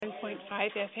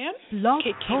FM. Blog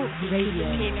Talk Radio.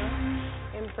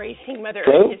 Embracing Mother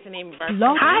Hello? Earth is the name of our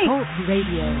Blog Hi. Talk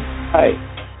Radio. Hi.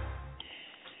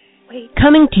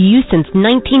 Coming to you since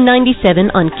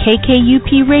 1997 on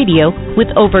KKUP Radio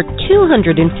with over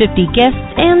 250 guests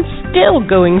and still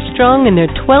going strong in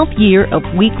their 12th year of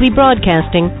weekly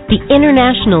broadcasting, the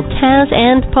International Taz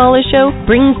and Paula Show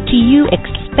brings to you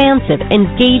expansive,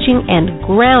 engaging, and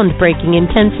groundbreaking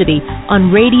intensity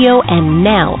on radio and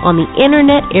now on the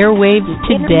Internet airwaves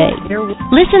today.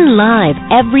 Listen live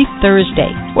every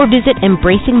Thursday or visit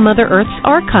Embracing Mother Earth's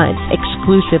archives,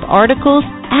 exclusive articles,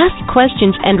 ask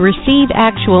questions, and receive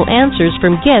actual answers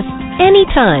from guests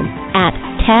anytime at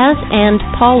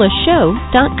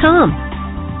tazandpaulashow.com.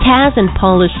 Taz and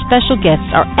Paula's special guests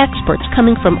are experts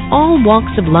coming from all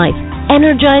walks of life,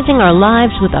 energizing our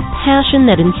lives with a passion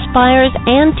that inspires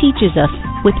and teaches us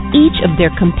with each of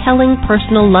their compelling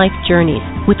personal life journeys,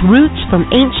 with roots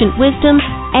from ancient wisdom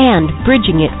and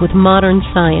bridging it with modern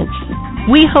science.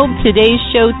 We hope today's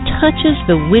show touches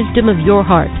the wisdom of your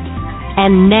heart.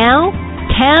 And now,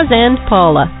 Taz and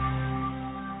Paula.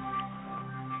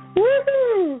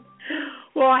 Woohoo!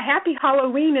 Well, a happy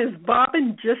Halloween is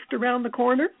bobbing just around the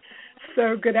corner.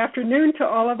 So good afternoon to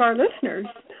all of our listeners.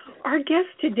 Our guest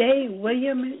today,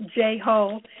 William J.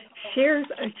 Hall, shares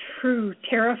a true,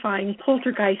 terrifying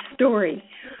poltergeist story.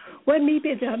 What may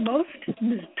be the most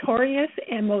notorious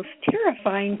and most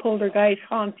terrifying poltergeist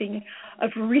haunting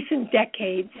of recent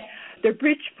decades, the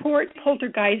Bridgeport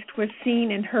Poltergeist was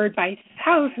seen and heard by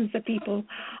thousands of people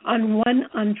on one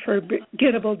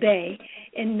unforgettable day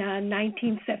in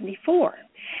 1974.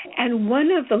 And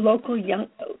one of the local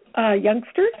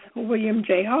youngsters, William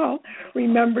J. Hall,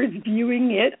 remembers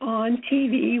viewing it on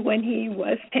TV when he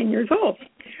was 10 years old.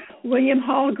 William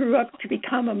Hall grew up to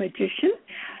become a magician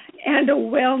and a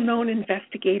well-known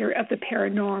investigator of the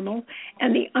paranormal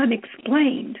and the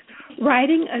unexplained,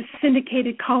 writing a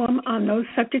syndicated column on those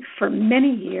subjects for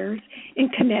many years in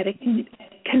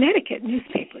Connecticut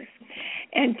newspapers.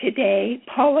 And today,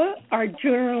 Paula, our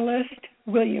journalist,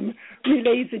 William,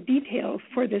 relays the details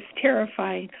for this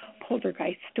terrifying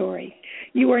poltergeist story.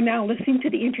 You are now listening to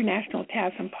the International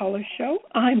Taz and Paula Show.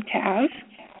 I'm Taz.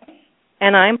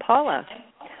 And I'm Paula.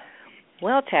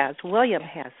 Well, Taz, William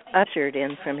has ushered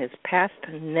in from his past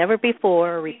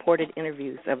never-before reported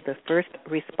interviews of the first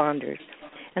responders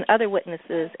and other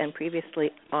witnesses and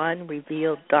previously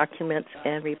unrevealed documents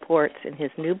and reports in his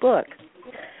new book,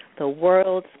 The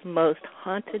World's Most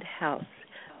Haunted House,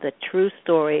 The True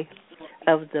Story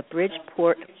of the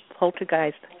Bridgeport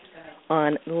Poltergeist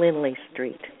on Lindley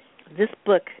Street. This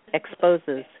book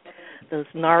exposes those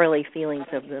gnarly feelings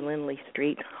of the Lindley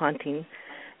Street haunting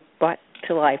brought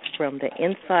to life from the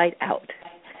inside out,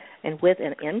 and with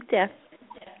an in-depth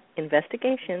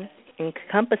investigation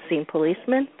encompassing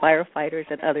policemen, firefighters,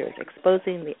 and others,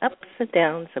 exposing the ups and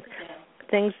downs of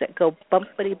things that go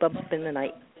bumpity-bump in the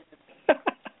night.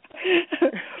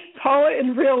 Paula,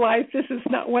 in real life, this is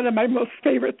not one of my most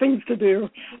favorite things to do.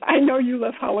 I know you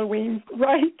love Halloween,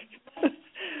 right?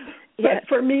 But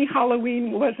for me,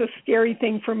 Halloween was a scary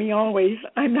thing for me always.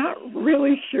 I'm not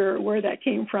really sure where that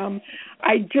came from.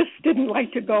 I just didn't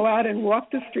like to go out and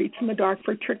walk the streets in the dark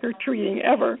for trick-or-treating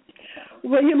ever.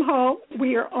 William Hall,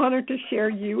 we are honored to share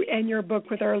you and your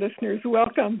book with our listeners.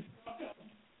 Welcome.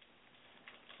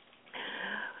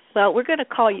 Well, we're going to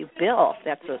call you Bill, if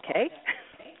that's okay.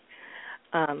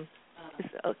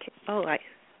 Okay. Oh, I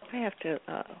have to,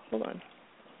 hold on.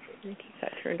 Keep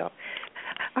that turned off.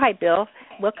 Hi, Bill.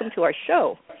 Welcome to our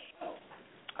show.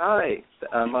 Hi.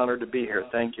 I'm honored to be here.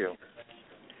 Thank you.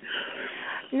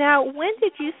 Now, when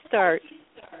did you start?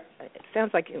 It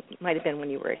sounds like it might have been when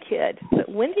you were a kid, but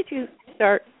when did you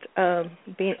start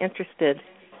being interested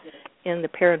in the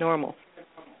paranormal?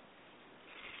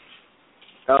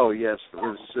 Oh, yes. It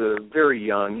was very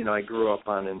young. You know, I grew up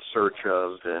on In Search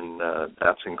Of, and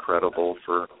that's incredible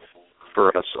for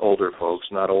us older folks,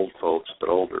 not old folks, but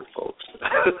older folks.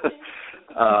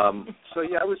 So,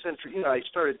 yeah, I was I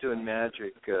started doing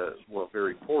magic,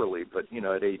 very poorly, but,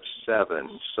 at age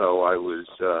 7. So I was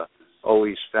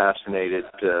always fascinated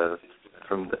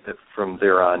from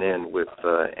there on in with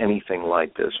anything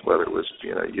like this, whether it was,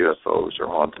 UFOs or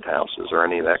haunted houses or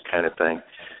any of that kind of thing.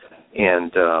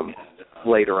 And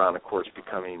later on, of course,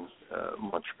 becoming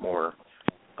much more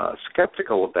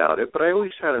skeptical about it, but I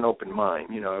always had an open mind.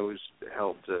 I always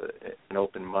held an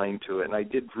open mind to it, and I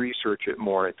did research it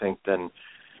more, I think, than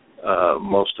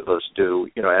most of us do,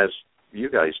 as you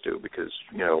guys do, because,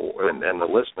 and the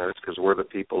listeners, because we're the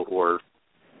people who are,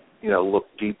 look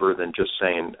deeper than just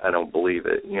saying, I don't believe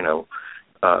it.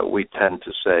 We tend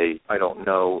to say, I don't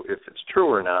know if it's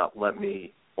true or not, let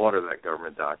me order that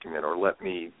government document, or let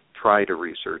me try to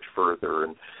research further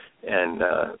and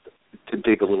to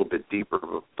dig a little bit deeper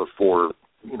before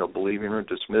believing or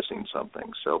dismissing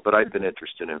something. So, but I'd been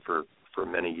interested in for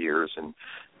many years, and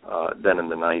then in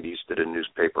the 90s did a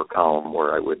newspaper column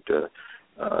where I would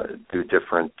do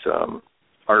different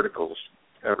articles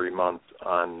every month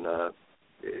on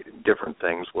different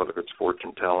things, whether it's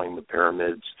fortune telling, the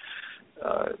pyramids,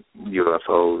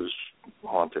 UFOs,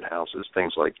 haunted houses,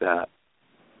 things like that.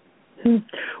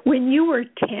 When you were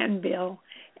 10, Bill,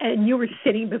 and you were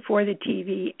sitting before the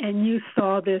TV and you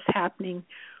saw this happening,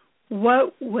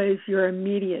 what was your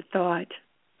immediate thought?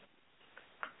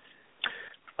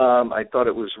 I thought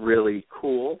it was really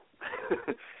cool,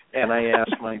 and I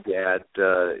asked my dad,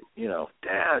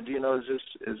 Dad,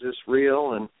 is this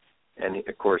real? And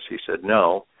of course he said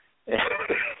no, and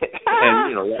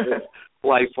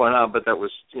life went on. But that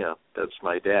was, that's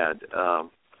my dad.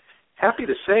 Happy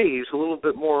to say he's a little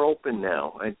bit more open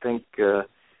now. I think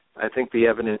the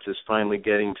evidence is finally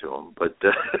getting to him, but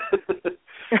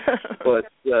but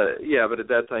at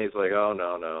that time he's like, oh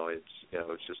no, it's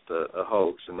just a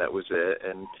hoax, and that was it.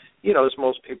 And as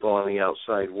most people on the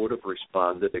outside would have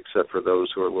responded, except for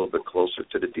those who are a little bit closer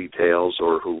to the details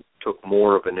or who took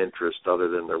more of an interest other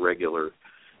than the regular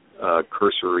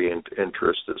cursory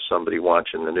interest that somebody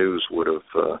watching the news would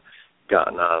have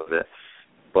gotten out of it.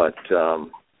 But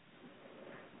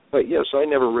yes, I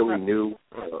never really knew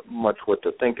much what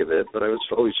to think of it, but I was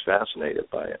always fascinated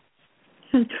by it.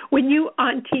 When you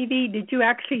on TV, did you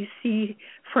actually see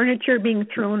furniture being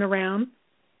thrown around?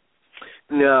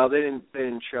 No, they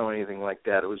didn't show anything like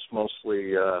that. It was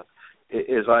mostly,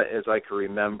 as I can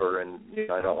remember, and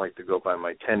I don't like to go by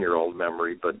my 10-year-old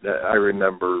memory, but I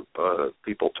remember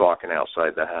people talking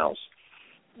outside the house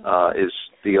is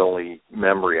the only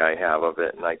memory I have of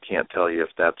it, and I can't tell you if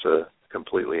that's a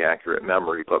completely accurate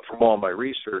memory. But from all my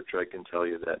research, I can tell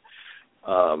you that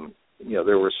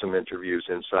there were some interviews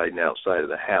inside and outside of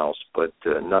the house, but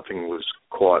nothing was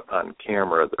caught on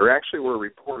camera. There actually were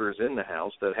reporters in the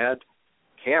house that had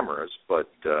cameras, but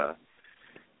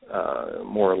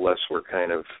more or less were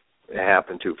kind of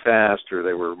happened too fast, or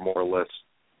they were more or less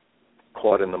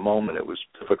caught in the moment. It was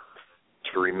difficult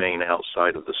to remain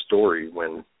outside of the story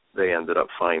when they ended up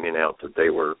finding out that they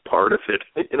were part of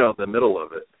it, in the middle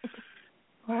of it.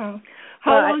 Wow.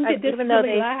 How long did this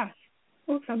really last?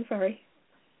 Oops, I'm sorry.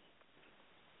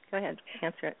 Go ahead,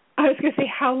 answer it. I was going to say,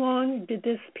 how long did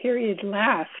this period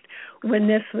last when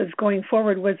this was going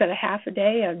forward? Was it a half a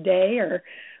day,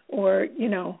 or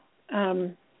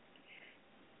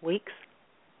weeks?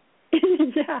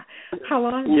 Yeah. How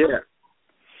long? Yeah.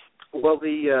 Well,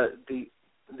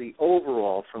 the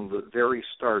overall, from the very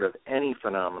start of any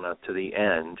phenomena to the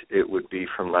end, it would be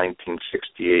from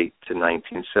 1968 to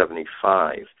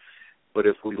 1975. But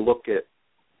if we look at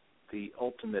the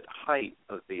ultimate height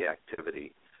of the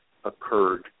activity,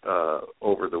 occurred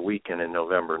over the weekend in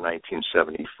November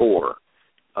 1974.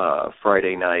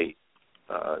 Friday night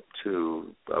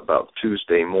to about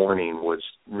Tuesday morning was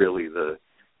really the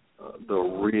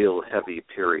real heavy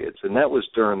periods, and that was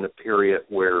during the period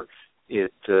where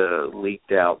it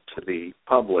leaked out to the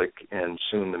public and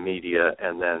soon the media,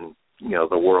 and then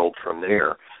the world from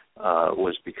there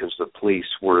was because the police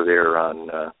were there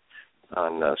on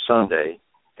Sunday.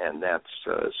 And that's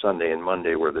Sunday and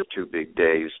Monday were the two big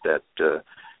days that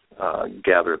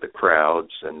gathered the crowds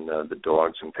and the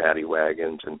dogs and paddy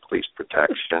wagons and police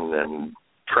protection and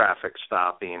traffic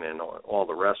stopping and all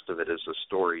the rest of it as the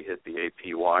story hit the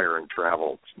AP wire and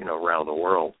traveled, around the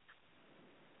world.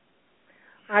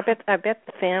 I bet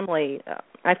the family.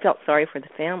 I felt sorry for the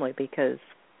family because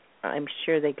I'm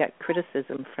sure they got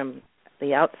criticism from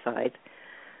the outside.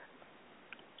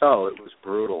 Oh, it was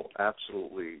brutal,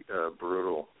 absolutely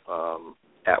brutal.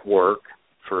 At work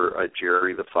for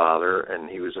Jerry, the father, and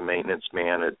he was a maintenance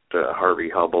man at Harvey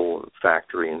Hubble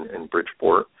factory in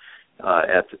Bridgeport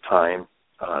at the time.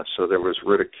 So there was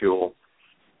ridicule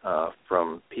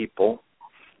from people,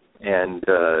 and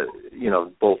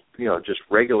both just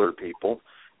regular people,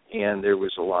 and there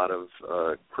was a lot of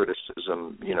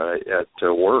criticism,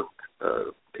 at work.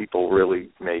 People really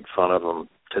made fun of him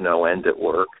to no end at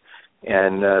work.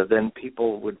 And then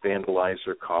people would vandalize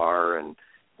their car and,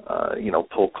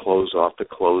 pull clothes off the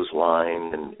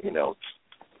clothesline and,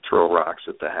 throw rocks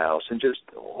at the house and just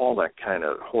all that kind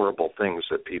of horrible things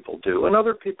that people do. And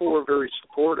other people were very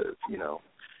supportive,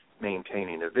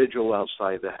 maintaining a vigil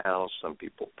outside the house. Some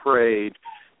people prayed.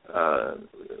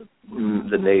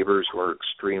 The neighbors were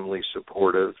extremely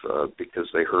supportive because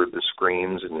they heard the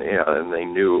screams and they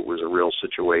knew it was a real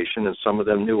situation. And some of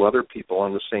them knew other people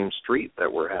on the same street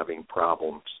that were having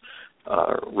problems,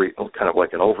 kind of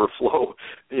like an overflow,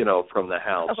 from the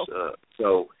house.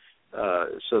 So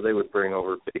so they would bring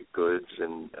over baked goods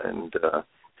and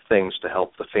things to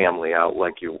help the family out,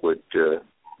 like you would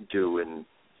do in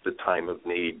the time of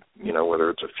need, whether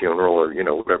it's a funeral or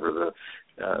whatever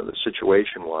the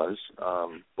situation was.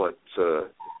 But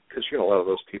because a lot of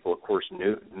those people, of course,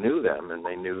 knew them, and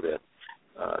they knew that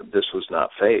this was not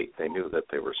fake. They knew that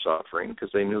they were suffering because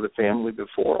they knew the family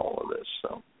before all of this.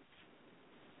 So,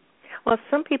 well,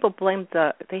 some people blamed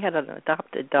they had an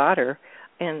adopted daughter,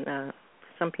 and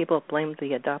some people blamed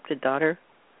the adopted daughter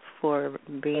for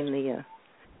being the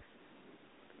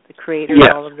creator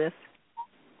of all of this.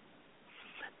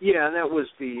 Yeah, and that was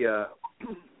the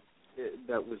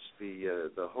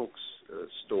hoax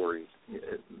story,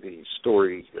 the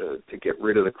story to get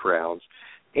rid of the crowds.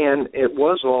 And it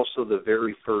was also the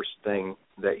very first thing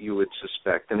that you would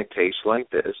suspect in a case like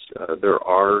this. There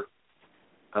are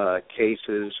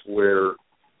cases where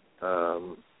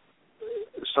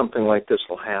something like this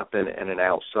will happen and an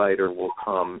outsider will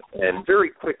come and very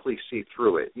quickly see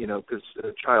through it, because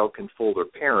a child can fool their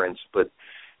parents, but,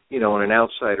 when an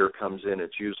outsider comes in,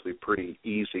 it's usually pretty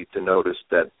easy to notice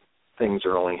that things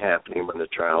are only happening when the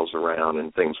child's around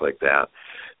and things like that.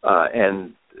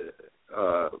 And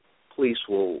police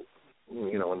will,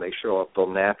 when they show up, they'll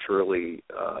naturally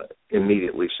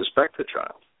immediately suspect the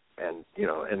child. And,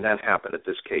 and that happened at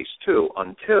this case, too,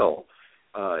 until,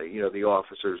 the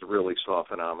officers really saw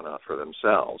phenomena for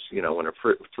themselves. When a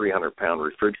 300-pound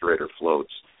refrigerator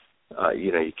floats,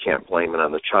 you can't blame it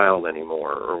on the child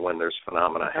anymore, or when there's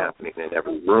phenomena happening in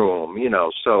every room,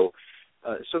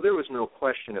 So there was no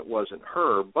question it wasn't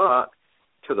her, but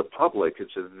to the public,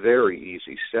 it's a very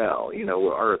easy sell.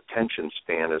 Our attention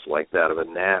span is like that of a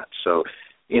gnat. So,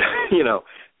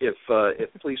 if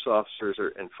police officers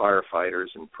and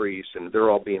firefighters and priests, and they're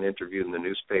all being interviewed in the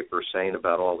newspaper saying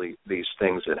about all these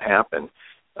things that happen,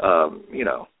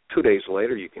 2 days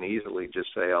later, you can easily just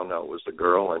say, oh, no, it was the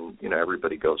girl, and,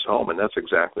 everybody goes home. And that's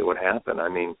exactly what happened. I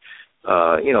mean,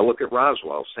 look at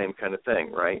Roswell, same kind of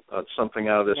thing, right? It's something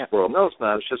out of this world. No, it's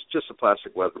not. It's just a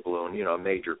plastic weather balloon. A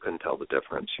major couldn't tell the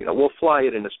difference. We'll fly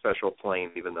it in a special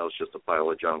plane, even though it's just a pile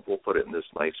of junk. We'll put it in this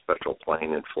nice special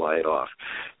plane and fly it off.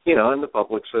 And the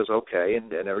public says, okay,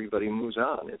 and everybody moves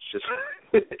on.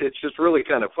 It's just really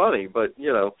kind of funny, but,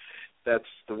 that's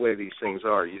the way these things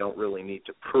are. You don't really need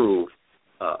to prove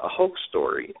a hoax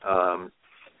story.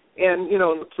 And, in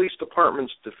the police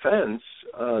department's defense,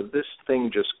 this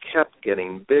thing just kept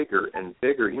getting bigger and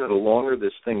bigger. The longer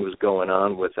this thing was going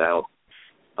on without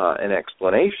an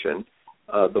explanation,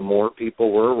 the more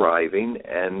people were arriving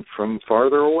and from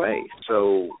farther away.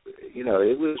 So,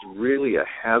 it was really a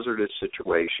hazardous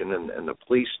situation, and the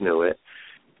police knew it.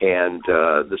 And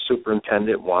the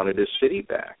superintendent wanted his city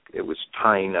back. It was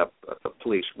tying up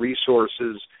police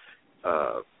resources.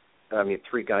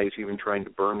 3 guys even trying to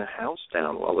burn the house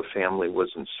down while the family was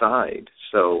inside.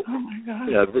 So, oh my God.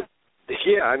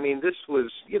 This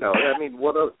was,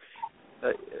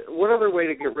 what other way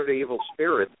to get rid of evil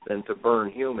spirits than to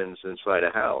burn humans inside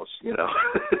a house,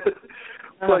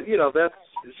 But, that's,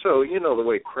 so, the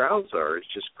way crowds are,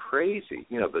 it's just crazy,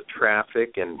 the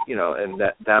traffic and, and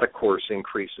that of course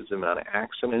increases the amount of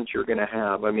accidents you're going to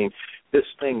have. This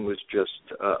thing was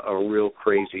just a real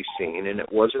crazy scene, and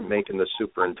it wasn't making the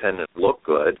superintendent look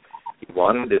good. He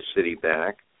wanted his city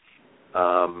back.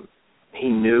 He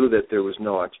knew that there was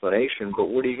no explanation, but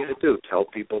what are you going to do? Tell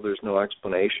people there's no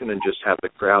explanation and just have the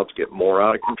crowds get more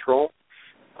out of control?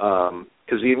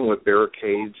 Because even with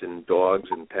barricades and dogs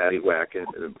and paddywhack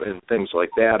and things like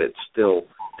that, it's still,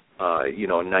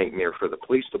 a nightmare for the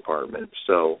police department.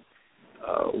 So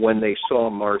when they saw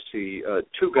Marcy,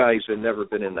 2 guys who had never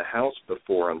been in the house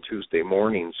before on Tuesday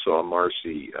morning saw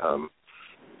Marcy,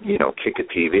 kick a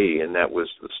TV, and that was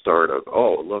the start of,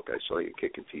 oh, look, I saw you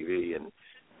kick a TV, and,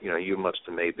 you must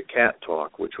have made the cat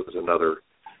talk, which was another,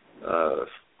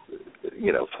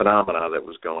 phenomena that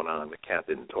was going on. The cat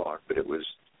didn't talk, but there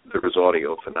was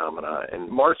audio phenomena. And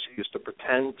Marcy used to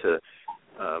pretend to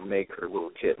make her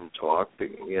little kitten talk.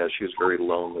 She was very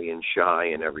lonely and shy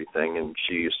and everything, and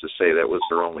she used to say that was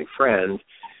her only friend.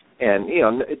 And,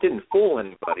 it didn't fool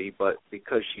anybody, but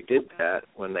because she did that,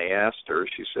 when they asked her,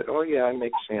 she said, oh, yeah, I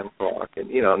make Sam talk. And,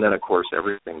 and then, of course,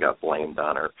 everything got blamed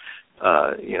on her.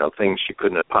 Things she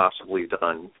couldn't have possibly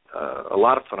done. A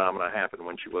lot of phenomena happened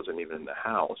when she wasn't even in the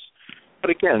house.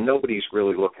 But, again, nobody's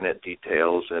really looking at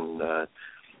details. And,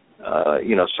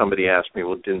 somebody asked me,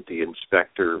 well, didn't the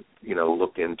inspector,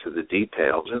 look into the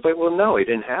details? And it's like, well, no, he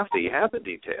didn't have to. He had the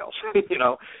details.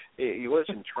 He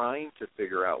wasn't trying to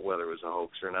figure out whether it was a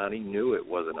hoax or not. He knew it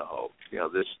wasn't a hoax.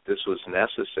 This was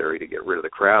necessary to get rid of the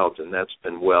crowds, and that's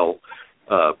been well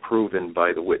proven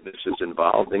by the witnesses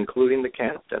involved, including the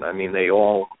captain. They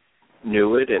all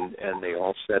knew it, and they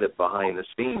all said it behind the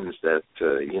scenes that,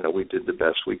 we did the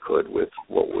best we could with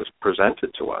what was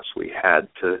presented to us. We had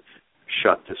to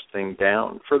shut this thing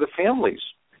down for the family's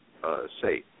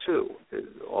sake, too,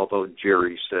 although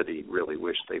Jerry said he really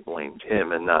wished they blamed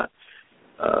him and not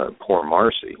poor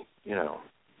Marcy,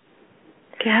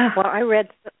 Yeah. Well, I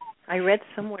read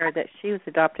somewhere that she was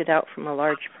adopted out from a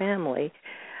large family,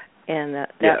 and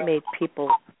that made people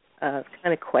kind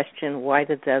of question, why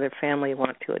did the other family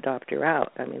want to adopt her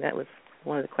out? I mean, that was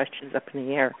one of the questions up in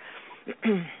the air.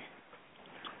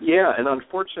 Yeah, and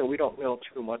unfortunately, we don't know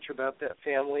too much about that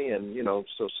family, and,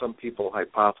 so some people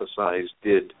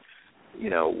hypothesized,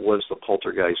 was the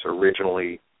poltergeist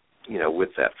originally, with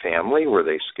that family? Were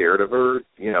they scared of her,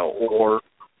 or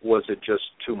was it just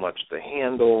too much to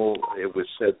handle? It was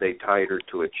said they tied her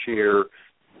to a chair.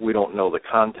 We don't know the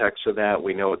context of that.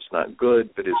 We know it's not good,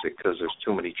 but is it because there's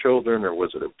too many children, or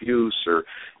was it abuse? Or,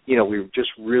 we just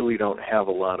really don't have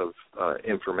a lot of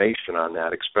information on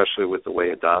that, especially with the way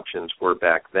adoptions were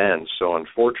back then. So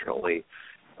unfortunately,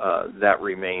 that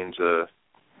remains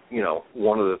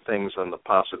one of the things on the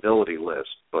possibility list.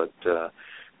 But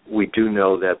we do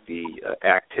know that the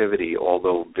activity,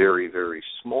 although very, very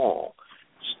small,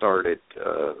 started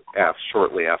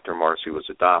shortly after Marcy was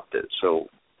adopted. So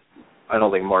I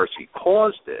don't think Marcy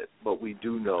caused it, but we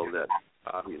do know that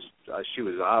she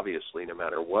was obviously, no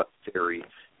matter what theory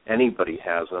anybody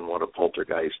has on what a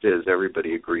poltergeist is,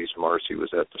 everybody agrees Marcy was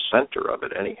at the center of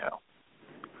it anyhow.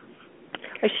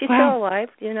 Is she still alive,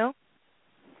 do you know?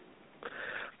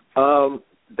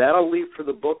 That I'll leave for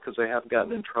the book, because I have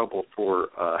gotten in trouble for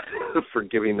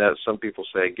giving that. Some people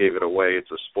say I gave it away.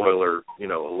 It's a spoiler,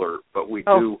 alert. But we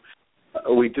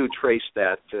do trace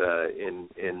that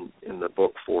in the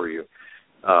book for you.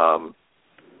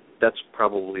 That's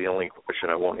probably the only question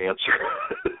I won't answer.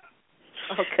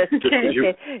 Okay.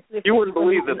 You wouldn't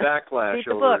believe the backlash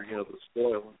over the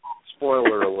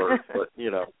spoiler alert, but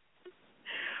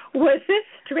Was this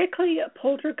strictly a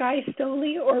poltergeist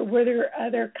only, or were there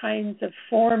other kinds of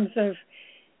forms of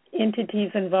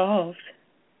entities involved?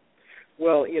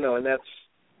 Well, and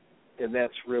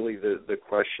that's really the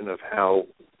question of how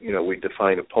we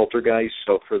define a poltergeist.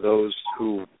 So for those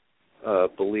who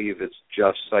believe it's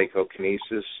just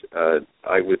psychokinesis,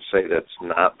 I would say that's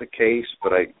not the case.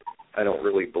 But I don't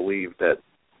really believe that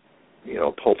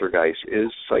poltergeist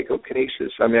is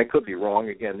psychokinesis. I mean, I could be wrong.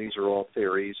 Again, these are all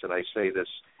theories, and I say this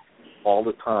all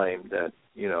the time that,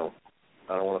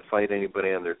 I don't want to fight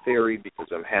anybody on their theory, because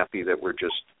I'm happy that we're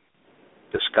just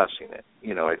discussing it.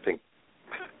 I think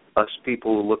us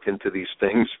people who look into these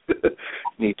things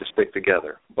need to stick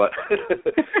together. But,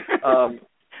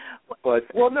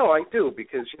 no, I do,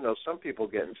 because, some people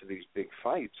get into these big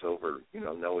fights over,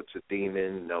 no, it's a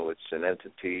demon, no, it's an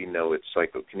entity, no, it's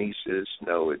psychokinesis,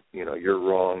 no, you're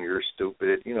wrong, you're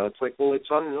stupid. It's like, well, it's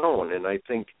unknown, and I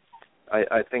think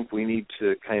we need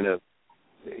to kind of,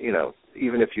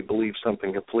 even if you believe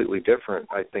something completely different,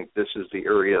 I think this is the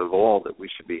area of all that we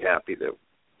should be happy that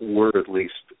we're at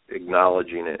least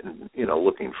acknowledging it and,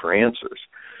 looking for answers.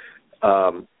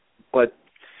 But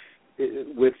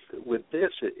with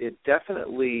this, it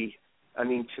definitely, I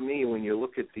mean, to me, when you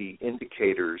look at the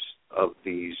indicators of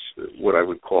these, what I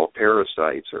would call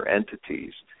parasites or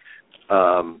entities,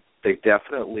 they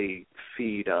definitely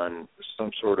feed on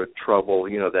some sort of trouble,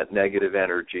 that negative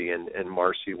energy, and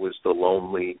Marcy was the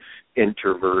lonely,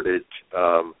 introverted,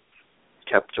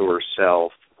 kept to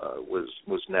herself,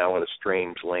 was now in a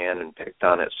strange land and picked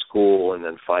on at school, and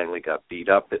then finally got beat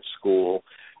up at school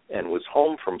and was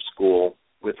home from school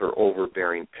with her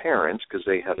overbearing parents, because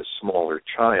they had a smaller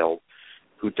child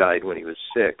who died when he was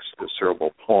 6, with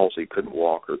cerebral palsy, couldn't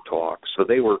walk or talk. So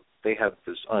they have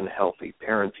this unhealthy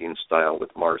parenting style with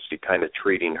Marcy, kind of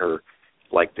treating her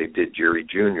like they did Jerry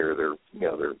Jr.,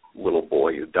 their little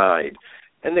boy who died,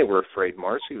 and they were afraid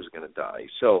Marcy was going to die.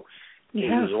 So it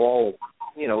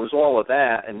was all of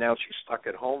that, and now she's stuck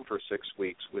at home for 6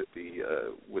 weeks with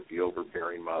the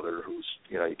overbearing mother, who's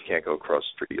you can't go across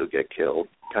the street, you'll get killed,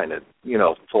 kind of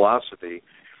philosophy.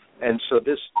 And so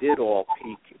this did all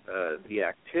pique the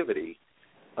activity,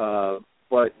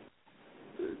 but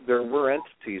there were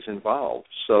entities involved.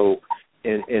 So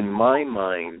in my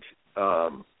mind,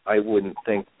 I wouldn't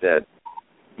think that,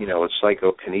 a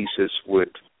psychokinesis would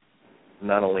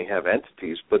not only have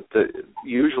entities, but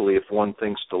usually if one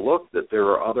thinks to look, that there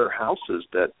are other houses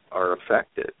that are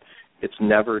affected. It's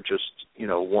never just,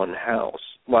 one house.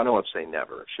 Well, I don't want to say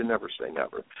never. I should never say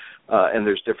never. And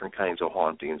there's different kinds of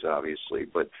hauntings, obviously.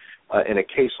 But in a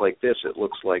case like this, it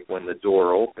looks like when the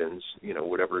door opens,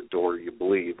 whatever door you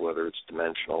believe, whether it's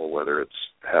dimensional, whether it's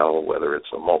hell, whether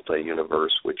it's a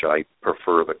multi-universe, which I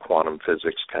prefer the quantum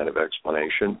physics kind of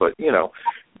explanation. But,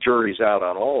 jury's out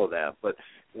on all of that. But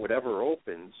whatever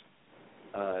opens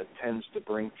tends to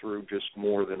bring through just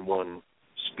more than one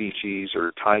species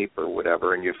or type or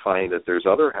whatever, and you find that there's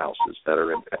other houses that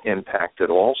are impacted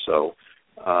also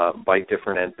by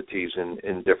different entities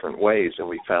in different ways, and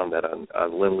we found that on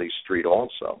Lindley Street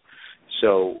also.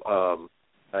 So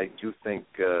I do think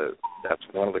that's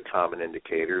one of the common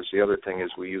indicators. The other thing is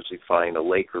we usually find a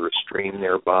lake or a stream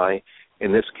nearby.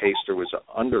 In this case, there was an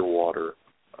underwater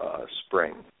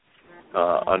spring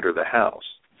under the house.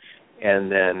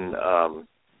 And then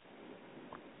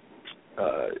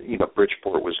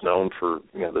Bridgeport was known for,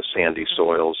 the sandy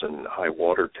soils and high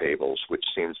water tables, which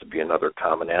seems to be another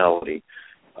commonality.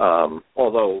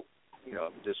 Although,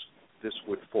 this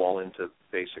would fall into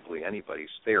basically anybody's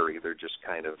theory. They're just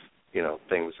kind of,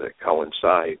 things that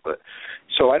coincide. But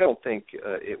so I don't think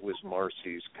it was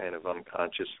Marcy's kind of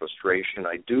unconscious frustration.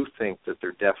 I do think that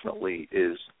there definitely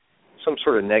is some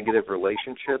sort of negative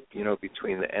relationship,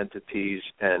 between the entities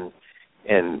and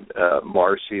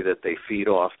Marcy, that they feed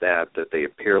off that they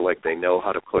appear like they know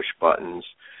how to push buttons.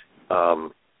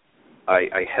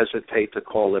 I hesitate to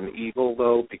call them evil,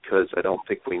 though, because I don't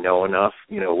think we know enough.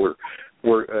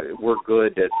 We're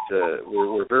good at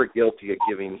we're very guilty at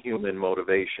giving human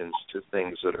motivations to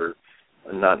things that are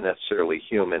not necessarily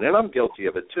human, and I'm guilty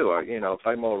of it too. If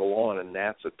I mow the lawn and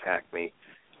gnats attack me,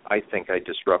 I think I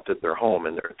disrupted their home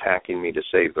and they're attacking me to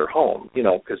save their home.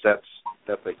 Because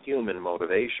that's a human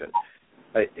motivation.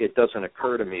 It doesn't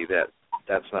occur to me that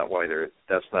that's not why they're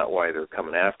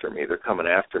coming after me. They're coming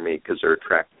after me because they're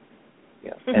attracted,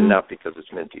 and not because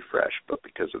it's minty fresh, but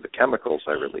because of the chemicals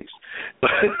I release.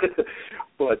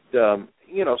 But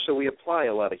so we apply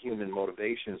a lot of human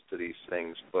motivations to these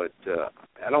things. But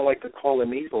I don't like to call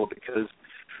them evil because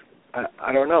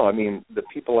I don't know. I mean, the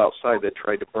people outside that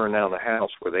tried to burn down the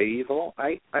house, were they evil?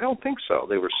 I don't think so.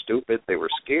 They were stupid. They were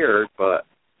scared, but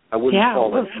I wouldn't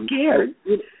call them scared.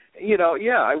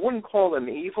 I wouldn't call them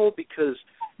evil because,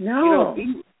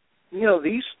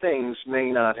 these things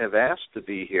may not have asked to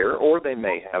be here, or they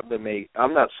may have.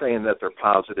 I'm not saying that they're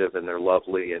positive and they're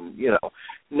lovely, and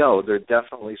no, there are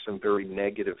definitely some very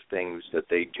negative things that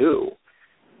they do,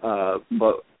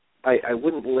 but I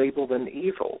wouldn't label them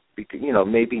evil because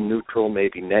maybe neutral,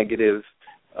 maybe negative.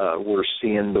 We're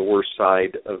seeing the worst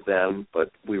side of them,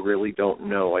 but we really don't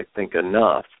know, I think,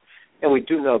 enough. And we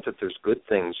do know that there's good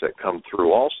things that come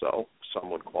through also. Some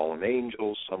would call them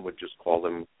angels. Some would just call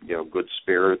them, good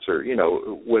spirits or,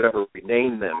 whatever we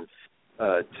name them.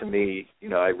 To me,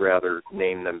 I'd rather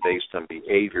name them based on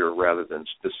behavior rather than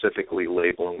specifically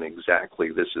labeling exactly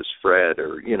this is Fred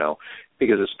or,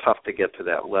 because it's tough to get to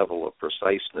that level of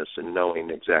preciseness and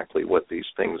knowing exactly what these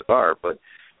things are. But,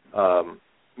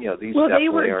 these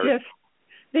definitely are.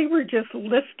 They were just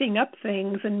lifting up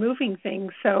things and moving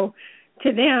things. So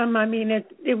to them, I mean,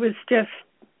 it was just,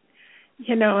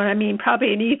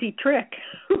 probably an easy trick.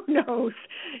 Who knows?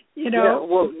 Yeah,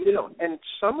 well, and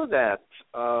some of that,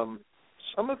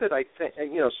 some of it, I think,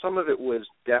 some of it was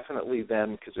definitely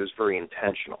them because it was very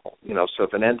intentional. So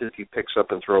if an entity picks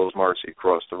up and throws Marcy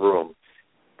across the room,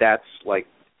 that's like,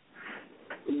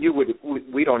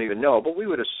 we don't even know, but we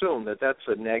would assume that that's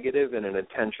a negative and an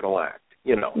intentional act,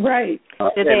 Right.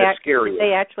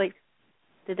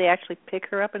 Did they actually pick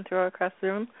her up and throw her across the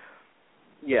room?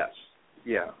 Yes.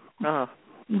 Yeah. Oh,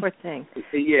 poor thing.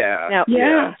 Yeah. Now,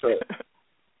 yeah. So,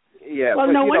 yeah. Well,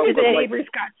 but, no wonder the neighbors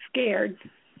got scared.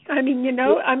 I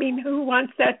mean, who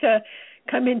wants that to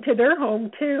come into their home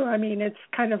too? I mean, it's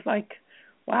kind of like,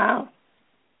 wow.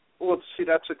 Well, see,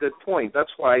 that's a good point.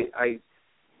 That's why I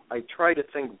try to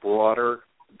think broader.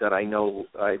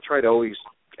 I try to always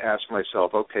ask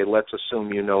myself, okay, let's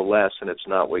assume you know less and it's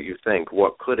not what you think.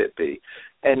 What could it be?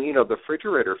 And, the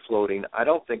refrigerator floating, I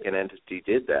don't think an entity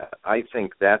did that. I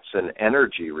think that's an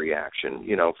energy reaction,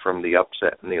 from the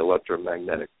upset in the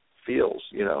electromagnetic fields,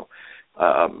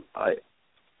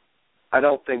 I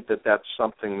don't think that that's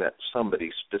something that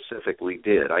somebody specifically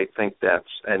did. I think that's,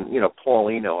 and,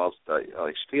 Paulino,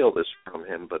 I steal this from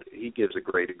him, but he gives a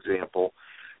great example.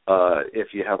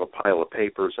 If you have a pile of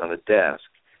papers on a desk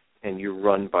and you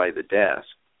run by the desk,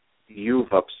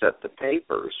 you've upset the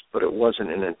papers, but it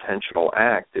wasn't an intentional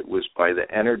act. It was by the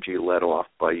energy let off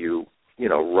by you,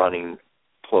 running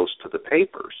close to the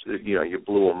papers. You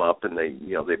blew them up and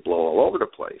they blow all over the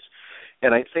place.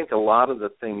 And I think a lot of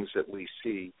the things that we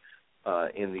see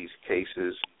in these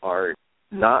cases are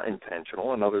not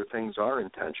intentional, and other things are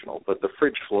intentional. But the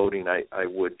fridge floating, I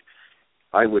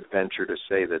would venture to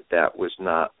say that was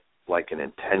not like an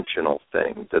intentional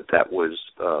thing, that was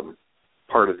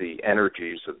part of the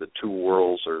energies of the two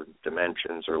worlds or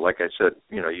dimensions, or like I said,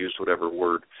 use whatever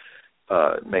word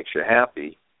makes you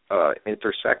happy,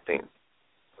 intersecting,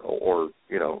 or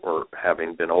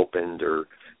having been opened, or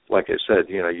like I said,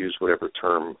 use whatever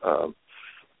term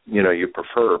you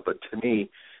prefer. But to me,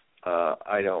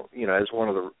 I don't. As one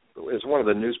of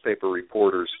the newspaper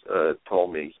reporters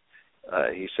told me,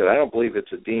 he said, I don't believe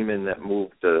it's a demon that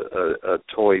moved a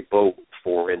toy boat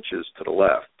 4 inches to the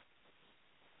left.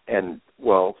 And,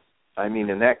 well, I mean,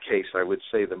 in that case, I would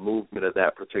say the movement of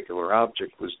that particular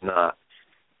object was not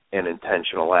an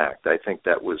intentional act. I think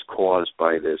that was caused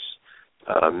by this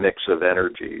mix of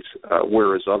energies,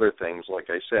 whereas other things, like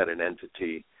I said, an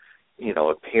entity,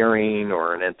 appearing,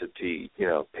 or an entity,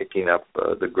 picking up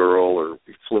the girl or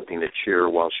flipping a chair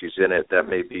while she's in it, that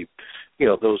may be,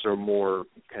 those are more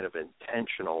kind of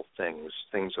intentional things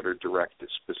that are directed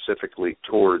specifically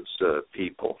towards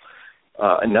people.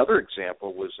 Another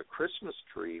example was a Christmas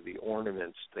tree. The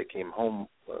ornaments, they came home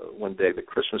one day, the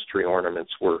Christmas tree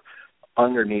ornaments were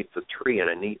underneath the tree in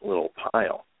a neat little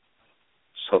pile.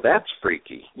 So that's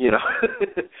freaky,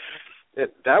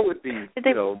 That would be,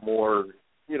 more,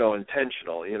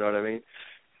 intentional, you know what I mean?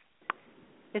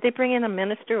 Did they bring in a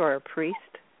minister or a priest?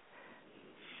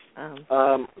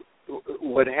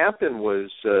 What happened was,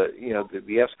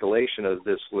 the escalation of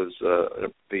this was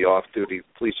the off-duty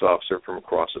police officer from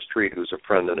across the street, who's a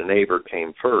friend and a neighbor,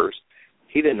 came first.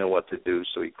 He didn't know what to do,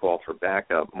 so he called for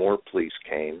backup. More police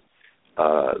came.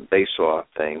 They saw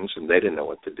things, and they didn't know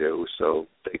what to do, so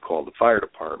they called the fire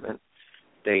department.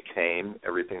 They came.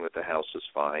 Everything with the house was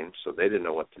fine, so they didn't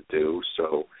know what to do.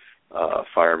 So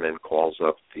fireman calls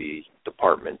up the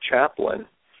department chaplain,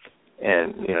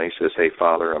 and, he says, hey,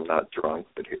 Father, I'm not drunk,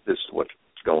 but this is what's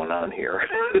going on here.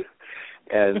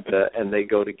 and they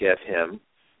go to get him,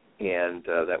 and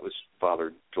that was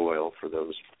Father Doyle, for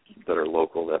those that are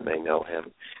local that may know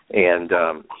him. And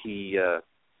he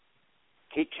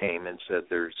came and said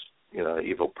there's,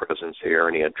 evil presence here,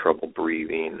 and he had trouble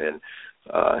breathing, and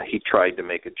he tried to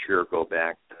make a chair go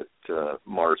back, but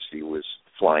Marcy was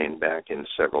flying back in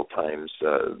several times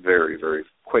very, very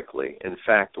quickly. In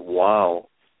fact, while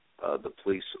the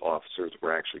police officers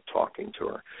were actually talking to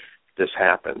her, this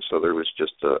happened. So there was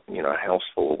just a house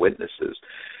full of witnesses.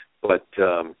 But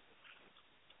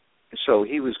so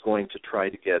he was going to try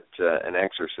to get an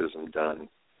exorcism done.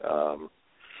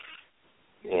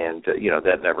 And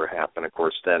that never happened. Of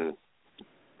course, then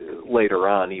later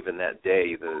on, even that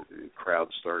day, the crowd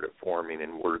started forming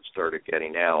and word started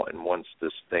getting out. And once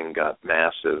this thing got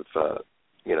massive,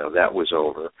 that was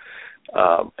over.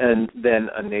 And then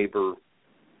a neighbor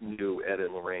knew Ed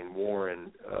and Lorraine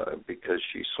Warren because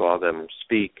she saw them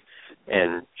speak,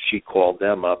 and she called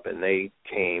them up, and they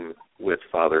came with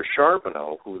Father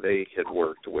Charbonneau, who they had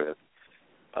worked with.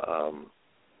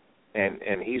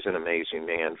 And he's an amazing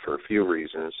man for a few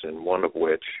reasons, and one of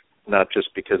which, not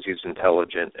just because he's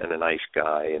intelligent and a nice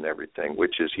guy and everything,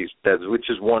 which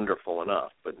is wonderful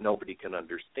enough, but nobody can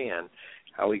understand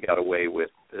how he got away with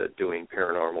doing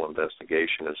paranormal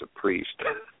investigation as a priest,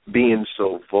 being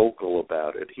so vocal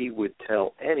about it. He would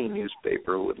tell any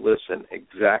newspaper who would listen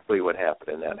exactly what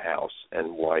happened in that house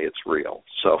and why it's real.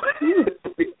 So,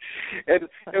 and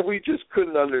we just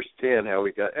couldn't understand how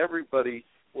he got everybody.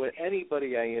 When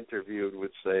anybody I interviewed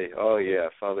would say, "Oh yeah,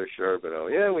 Father Charbonneau.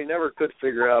 Yeah, we never could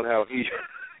figure out how he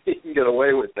can get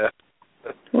away with that."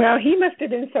 Well, he must have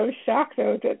been so shocked,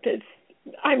 though, that to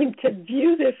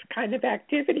view this kind of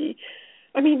activity.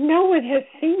 I mean, no one has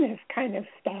seen this kind of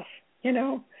stuff.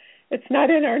 It's not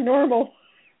in our normal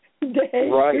day.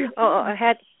 Right.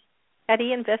 Had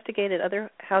he investigated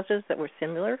other houses that were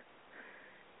similar?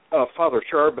 Father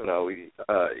Charbonneau,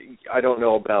 I don't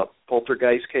know about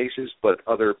poltergeist cases, but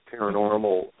other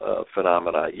paranormal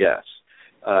phenomena, yes.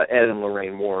 Ed and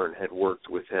Lorraine Warren had worked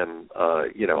with him,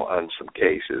 on some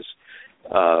cases.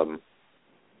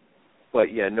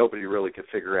 But, yeah, nobody really could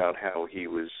figure out how he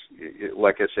was,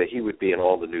 like I say, he would be in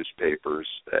all the newspapers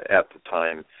at the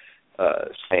time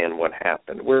saying what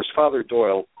happened. Whereas Father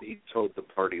Doyle, he towed the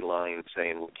party line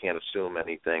saying we can't assume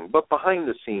anything. But behind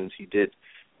the scenes, he did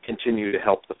continue to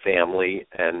help the family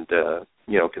and,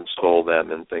 console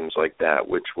them and things like that,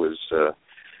 which was, so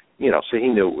he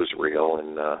knew it was real.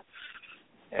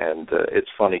 And it's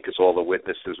funny because all the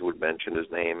witnesses would mention his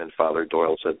name, and Father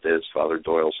Doyle said this, Father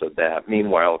Doyle said that.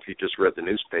 Meanwhile, if you just read the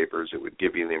newspapers, it would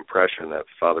give you the impression that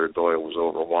Father Doyle was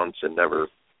over once and never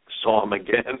saw him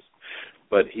again.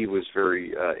 but he was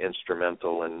very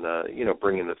instrumental in,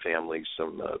 bringing the family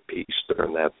some peace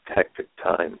during that hectic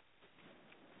time.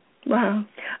 Wow.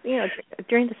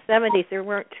 During the 70s, there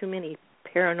weren't too many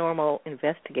paranormal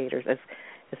investigators,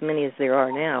 as many as there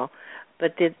are now.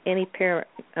 But did any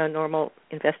paranormal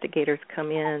investigators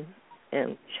come in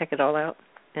and check it all out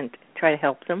and try to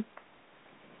help them?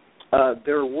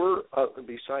 There were,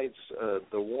 besides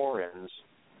the Warrens,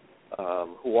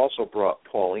 who also brought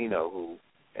Paulino, who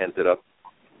ended up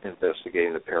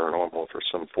investigating the paranormal for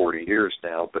some 40 years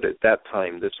now. But at that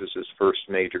time, this was his first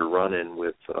major run-in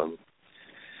with,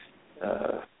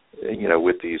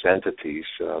 with these entities.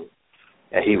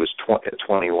 And he was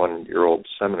a 21-year-old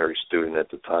seminary student at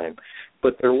the time.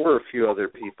 But there were a few other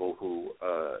people who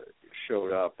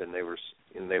showed up, and they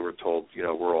were told,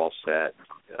 we're all set.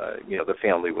 The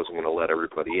family wasn't going to let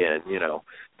everybody in.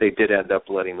 They did end up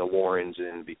letting the Warrens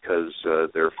in because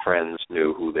their friends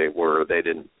knew who they were. They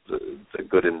didn't. The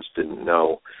Goodins didn't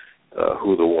know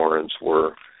who the Warrens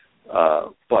were.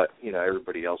 But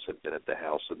everybody else had been at the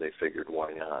house, so they figured,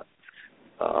 why not?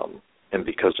 And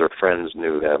because their friends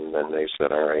knew them, then they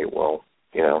said, all right, well,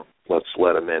 let's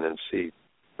let them in and see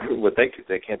what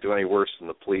they can't do any worse than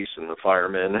the police and the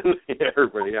firemen and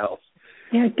everybody else.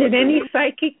 Yeah. Did any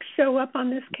psychics show up on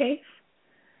this case?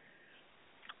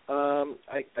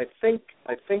 I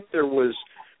think there was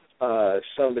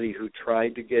somebody who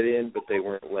tried to get in, but they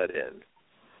weren't let in.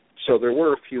 So there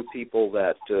were a few people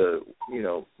that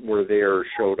were there,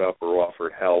 showed up, or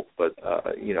offered help, but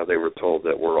they were told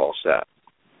that we're all set,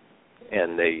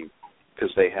 and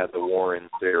because they had the Warrens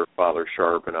there, Father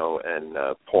Charbonneau and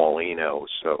Paulino,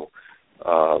 so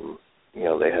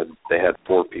they had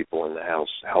 4 people in the house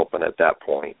helping at that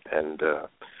point, and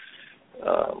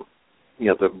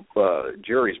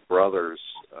Jerry's brothers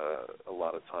a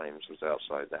lot of times was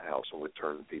outside the house and would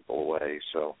turn people away.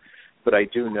 So, but I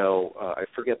do know I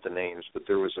forget the names, but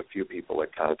there was a few people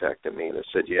that contacted me that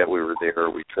said, yeah, we were there,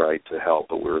 we tried to help,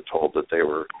 but we were told that they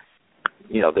were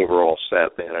all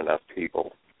set, they had enough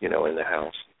people, in the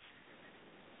house.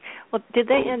 Well, did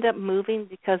they end up moving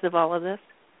because of all of this?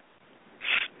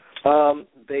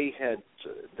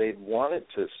 They wanted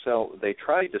to sell. They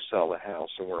tried to sell the house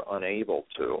and were unable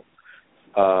to,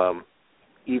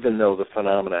 even though the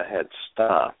phenomena had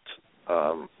stopped.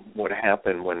 What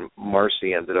happened when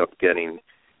Marcy ended up getting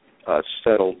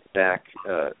settled back,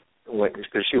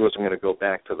 because she wasn't going to go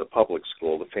back to the public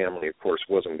school. The family, of course,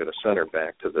 wasn't going to send her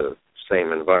back to the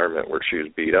same environment where she was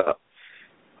beat up.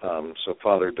 So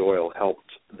Father Doyle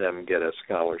helped them get a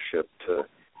scholarship to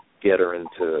get her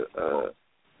into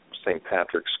St.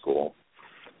 Patrick's School.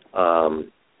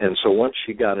 And so once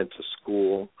she got into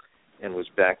school and was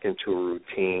back into a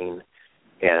routine,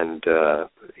 and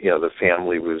the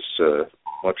family was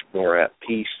much more at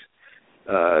peace,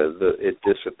 it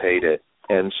dissipated.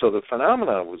 And so the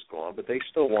phenomenon was gone, but they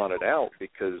still wanted out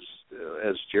because,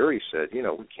 as Jerry said,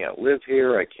 we can't live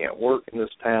here, I can't work in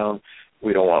this town,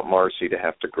 we don't want Marcy to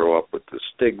have to grow up with the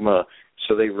stigma,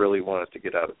 so they really wanted to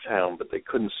get out of town, but they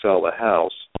couldn't sell the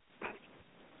house,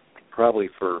 probably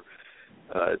for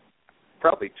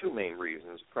 2 main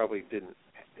reasons.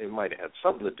 It might have had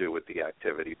something to do with the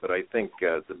activity, but I think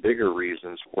the bigger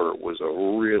reasons were it was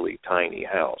a really tiny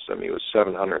house. I mean, it was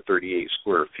 738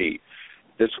 square feet.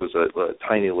 This was a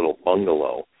tiny little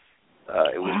bungalow.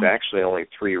 It was actually only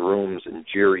 3 rooms, and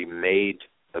Jerry made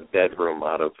a bedroom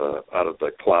out of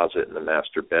the closet in the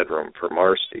master bedroom for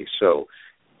Marcy. So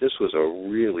this was a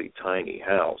really tiny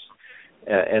house.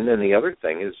 And then the other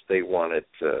thing is they wanted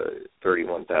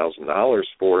 $31,000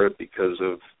 for it because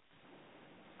of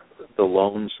the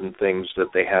loans and things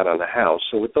that they had on the house.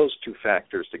 So with those 2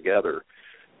 factors together,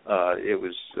 it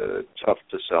was tough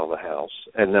to sell the house.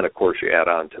 And then, of course, you add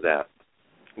on to that,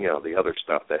 the other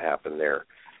stuff that happened there.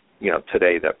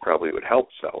 Today that probably would help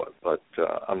sell it, but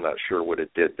I'm not sure what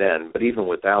it did then. But even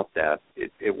without that,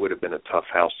 it would have been a tough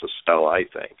house to sell, I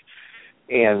think.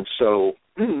 And so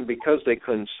because they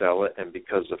couldn't sell it and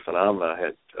because the phenomena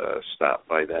had stopped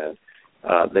by then,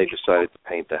 they decided to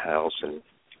paint the house and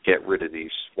get rid of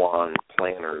these swan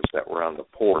planters that were on the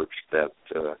porch that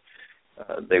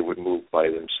they would move by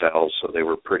themselves, so they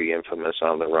were pretty infamous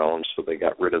on their own, so they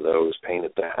got rid of those,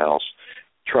 painted the house,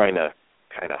 trying to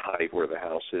kind of hide where the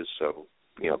house is so,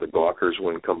 the gawkers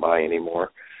wouldn't come by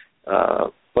anymore.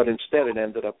 But instead it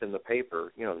ended up in the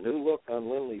paper, new look on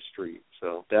Lindley Street,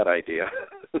 so that idea.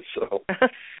 So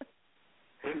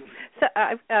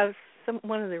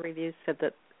one of the reviews said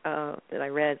that I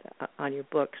read on your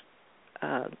books,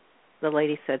 the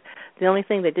lady said the only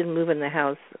thing that didn't move in the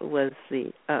house was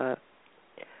the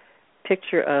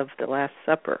picture of the Last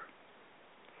Supper,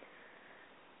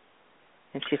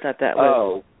 and she thought that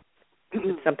was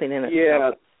something in it.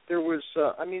 Yeah, there was.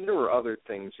 There were other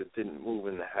things that didn't move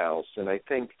in the house, and I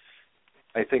think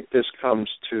this comes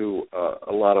to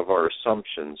a lot of our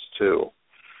assumptions too.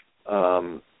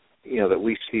 That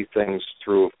we see things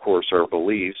through, of course, our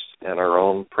beliefs and our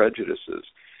own prejudices.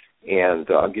 And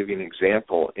I'll give you an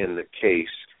example. In the case,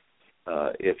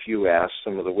 if you ask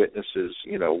some of the witnesses,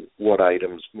 what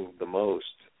items moved the most,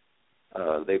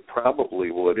 they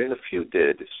probably would, and a few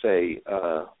did, say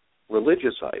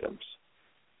religious items.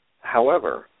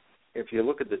 However, if you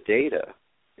look at the data,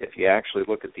 if you actually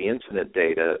look at the incident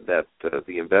data that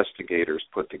the investigators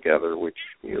put together, which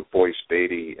Boyce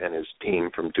Beatty and his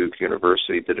team from Duke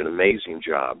University did an amazing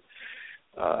job.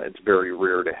 It's very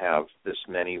rare to have this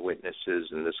many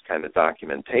witnesses and this kind of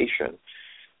documentation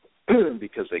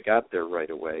because they got there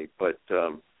right away. But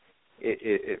at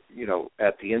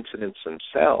the incidents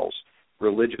themselves,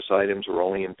 religious items were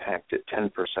only impacted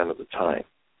 10% of the time.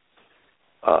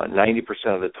 90%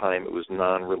 of the time, it was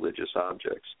non-religious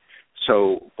objects.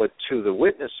 So, but to the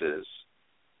witnesses,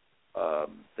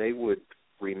 they would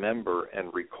remember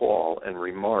and recall and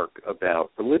remark about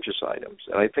religious items.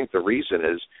 And I think the reason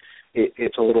is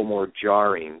it's a little more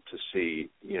jarring to see,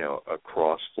 a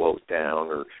cross float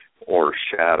down or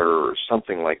shatter or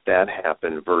something like that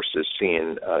happen versus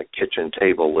seeing a kitchen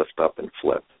table lift up and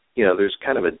flip. There's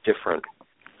kind of a different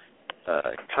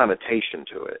connotation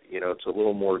to it. It's a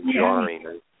little more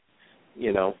jarring,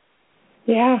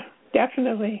 Yeah,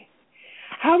 definitely.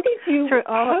 How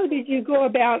did you go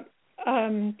about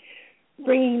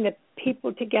bringing the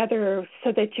people together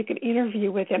so that you could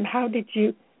interview with them? How did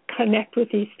you connect with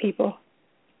these people?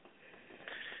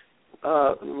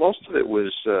 Most of it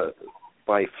was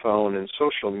by phone, and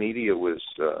social media was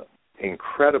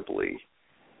incredibly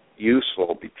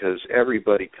useful because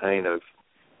everybody kind of,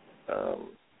 I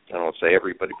don't want to say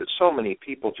everybody, but so many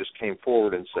people just came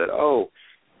forward and said,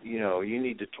 you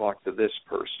need to talk to this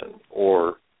person,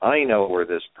 or I know where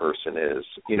this person is.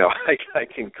 I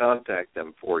can contact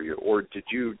them for you. Or did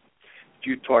you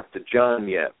talk to John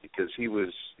yet? Because he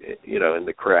was, in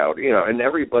the crowd. And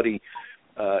everybody,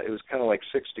 it was kind of like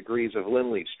 6 degrees of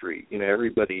Lindley Street.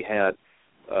 Everybody had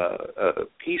a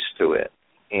piece to it.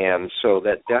 And so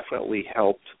that definitely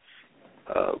helped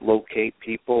locate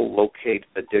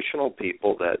additional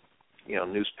people that,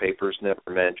 newspapers never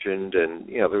mentioned. And,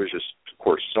 there was just, of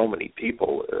course, so many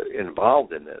people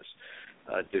involved in this.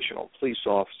 Additional police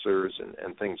officers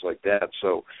and things like that.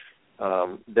 So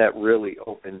that really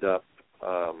opened up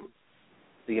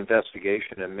the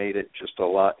investigation and made it just a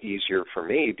lot easier for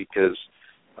me because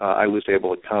I was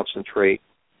able to concentrate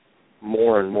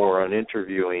more and more on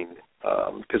interviewing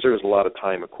because there was a lot of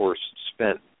time, of course,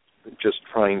 spent just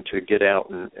trying to get out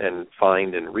and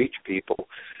find and reach people.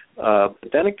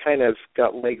 But then it kind of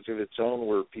got legs of its own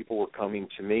where people were coming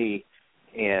to me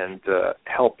and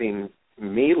helping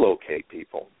me locate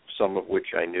people, some of which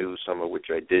I knew, some of which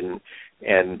I didn't,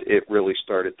 and it really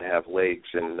started to have legs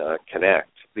and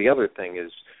connect. The other thing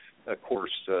is, of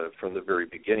course, from the very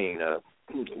beginning,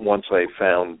 once I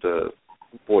found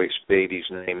Boyce Beatty's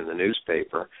name in the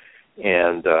newspaper,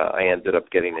 and I ended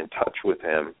up getting in touch with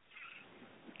him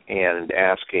and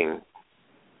asking,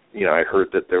 I heard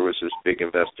that there was this big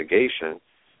investigation.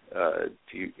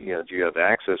 Do you have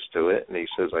access to it? And he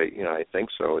says, I think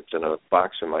so. It's in a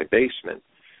box in my basement.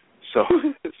 So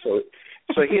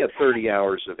he had 30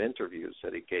 hours of interviews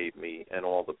that he gave me and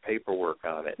all the paperwork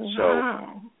on it.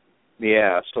 Wow.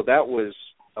 So so that was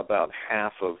about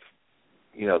half of,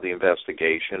 the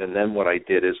investigation. And then what I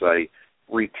did is I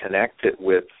reconnected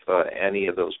with any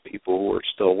of those people who are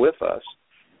still with us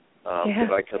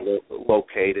that I could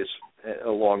locate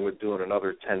along with doing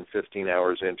another 10, 15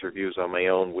 hours interviews on my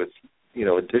own with,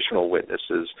 additional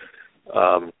witnesses,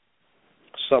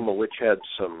 some of which had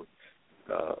some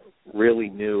really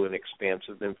new and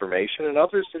expansive information, and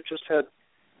others that just had,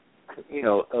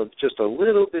 just a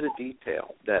little bit of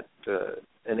detail that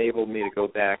enabled me to go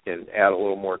back and add a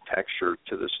little more texture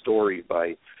to the story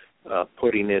by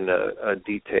putting in a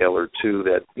detail or two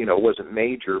that, wasn't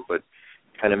major, but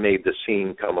kind of made the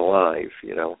scene come alive,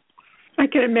 I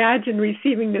can imagine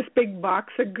receiving this big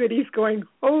box of goodies going,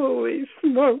 holy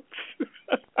smokes.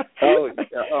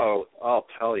 I'll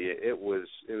tell you, it was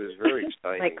very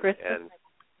exciting. Like Christmas. And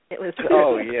it was.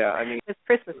 It's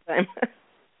Christmas time.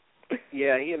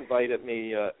 Yeah, he invited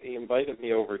me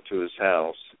over to his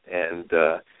house, and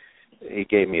he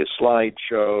gave me a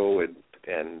slideshow,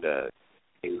 and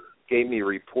he gave me a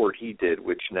report he did,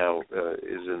 which now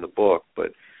is in the book,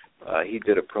 but he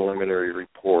did a preliminary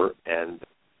report, and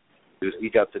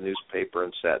he got the newspaper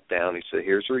and sat down. He said,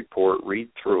 here's a report, read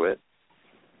through it.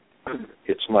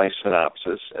 It's my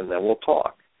synopsis, and then we'll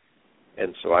talk.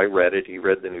 And so I read it, he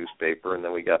read the newspaper, and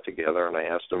then we got together and I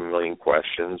asked him a million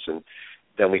questions, and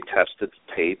then we tested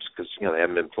the tapes because, they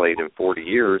haven't been played in 40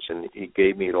 years, and he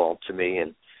gave me it all to me.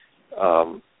 And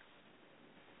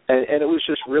it was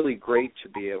just really great to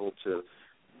be able to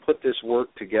put this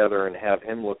work together and have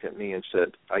him look at me and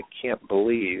said, I can't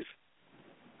believe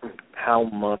how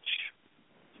much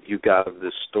you got of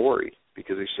this story,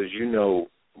 because he says, you know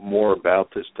more about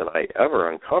this than I ever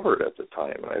uncovered at the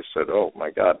time. And I said, oh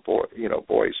my God,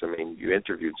 boys, I mean, you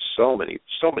interviewed so many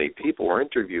people were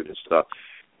interviewed and stuff.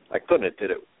 I couldn't have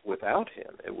did it without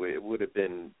him. It would have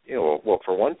been, well,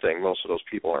 for one thing, most of those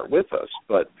people aren't with us,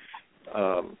 but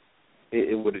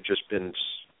it would have just been,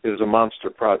 it was a monster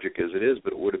project as it is,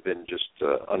 but it would have been just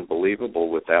unbelievable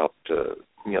without, the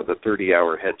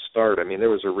 30-hour head start. I mean, there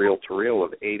was a reel-to-reel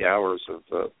of 8 hours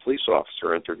of police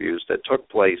officer interviews that took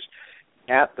place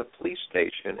at the police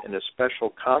station in a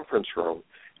special conference room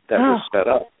that was set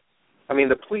up. I mean,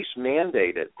 the police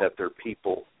mandated that their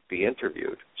people be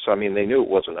interviewed. So, I mean, they knew it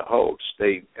wasn't a hoax.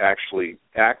 They actually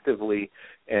actively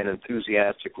and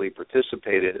enthusiastically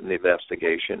participated in the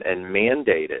investigation and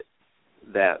mandated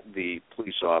that the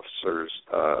police officers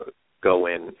go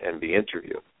in and be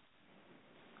interviewed.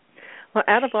 Well,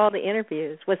 out of all the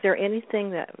interviews, was there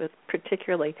anything that was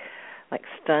particularly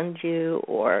stunned you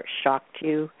or shocked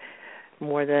you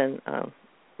more than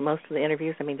most of the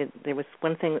interviews? I mean, there was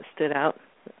one thing that stood out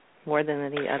more than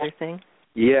any other thing?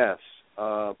 Yes.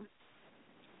 A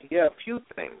few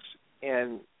things.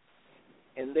 And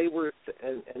they were,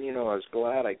 and I was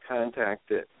glad I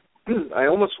contacted. I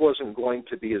almost wasn't going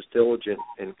to be as diligent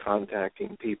in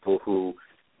contacting people who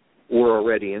were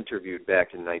already interviewed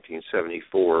back in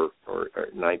 1974 or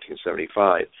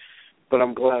 1975. But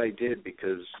I'm glad I did,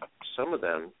 because some of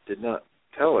them did not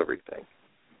tell everything.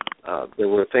 There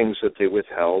were things that they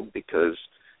withheld because,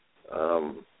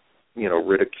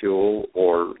 ridicule,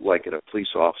 or like in a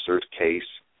police officer's case,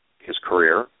 his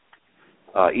career.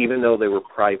 Even though they were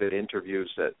private interviews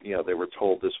that, they were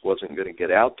told this wasn't going to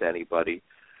get out to anybody,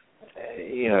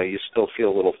 you still feel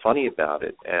a little funny about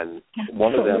it. And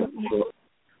one of them,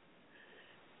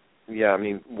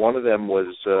 one of them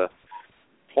was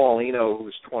Paulino, who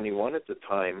was 21 at the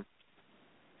time,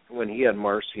 when he had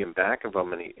Marcy in back of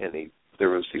him, and there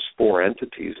was these four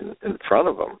entities in front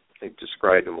of him. They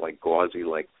described them like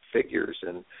gauzy-like figures,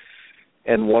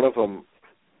 and one of them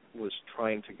was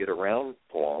trying to get around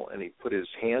Paul, and he put his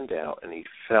hand out, and he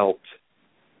felt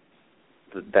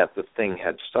that the thing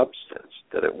had substance,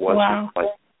 that it wasn't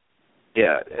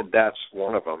that's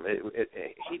one of them.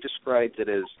 He described it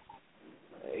as,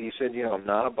 he said, I'm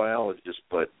not a biologist,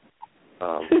 but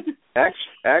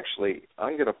actually,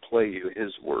 I'm going to play you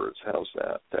his words. How's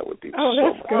that? That would be so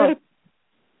much good.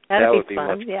 That would be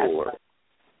much cooler.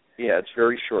 Yeah, it's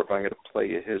very short, but I'm going to play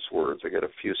you his words. I got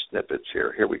a few snippets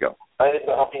here. Here we go. I didn't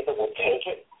know how people would take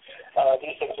it.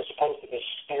 These things are supposed to be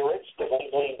spirits, but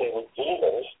we believe they were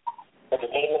demons. But the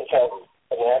demons have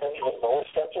anatomy and bone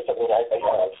structures. I mean, I'm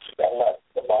not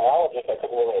the biologist. I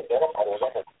couldn't really identify what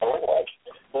that was like.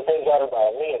 The thing got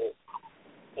about me and,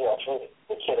 threw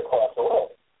the kid across the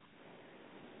road.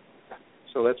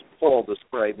 So that's Paul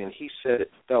describing. He said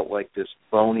it felt like this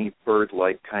bony,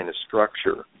 bird-like kind of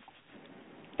structure.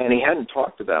 And he hadn't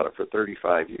talked about it for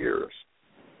 35 years.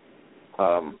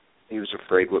 He was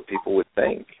afraid what people would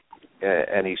think.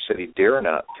 And he said he dare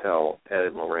not tell Ed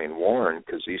and Lorraine Warren,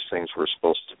 because these things were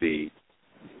supposed to be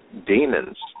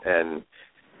demons. And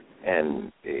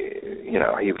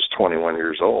he was 21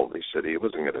 years old. He said he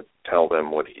wasn't going to tell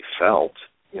them what he felt.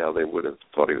 They would have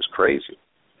thought he was crazy.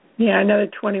 Yeah, another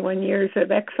 21 years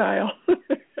of exile.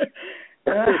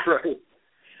 Right.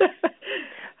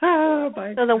 Oh,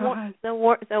 my God.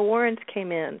 The Warrens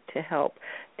came in to help.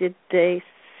 Did they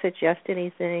suggest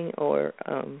anything or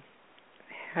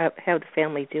have the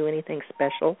family do anything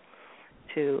special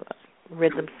to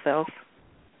rid themselves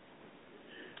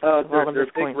of all of this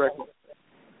point?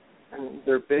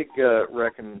 Their big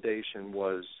recommendation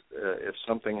was if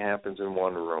something happens in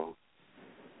one room,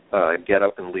 get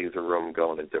up and leave the room,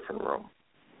 go in a different room.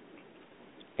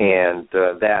 And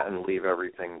that and leave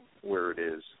everything where it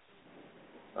is,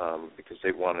 because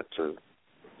they wanted to,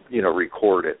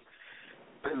 record it.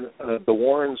 The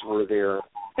Warrens were there,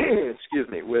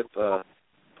 with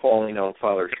Paulino and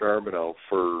Father Charbonneau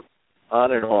for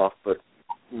on and off, but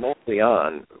mostly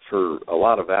on for a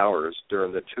lot of hours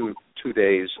during the two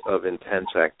days of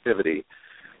intense activity.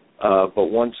 But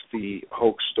once the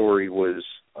hoax story was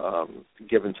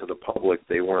given to the public,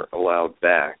 they weren't allowed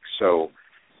back. So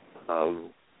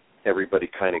everybody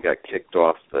kind of got kicked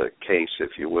off the case,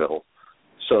 if you will.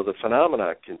 So the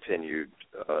phenomena continued.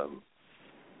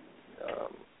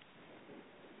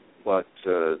 but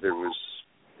there was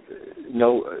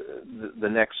no. The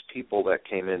next people that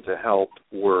came in to help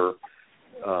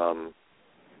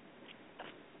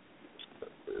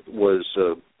was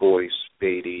Boyce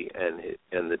Beatty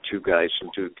and the two guys from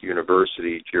Duke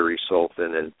University, Jerry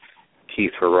Sullivan and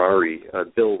Keith Harari.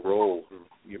 Bill Roll, who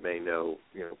you may know,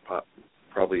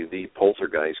 probably the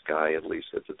Poltergeist guy, at least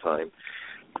at the time.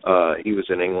 He was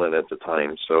in England at the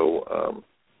time, so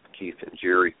Keith and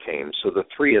Jerry came. So the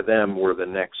three of them were the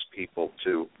next people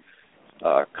to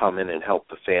come in and help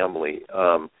the family.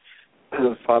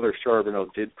 Father Charbonneau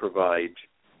did provide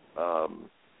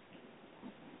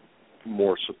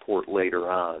more support later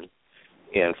on,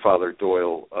 and Father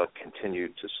Doyle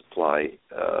continued to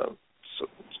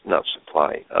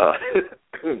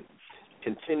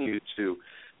continued to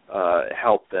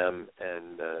help them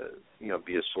and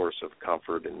be a source of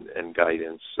comfort and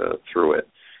guidance through it.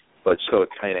 But so it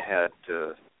kind of had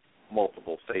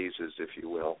multiple phases, if you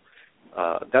will.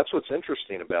 That's what's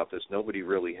interesting about this. Nobody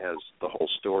really has the whole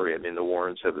story. I mean, the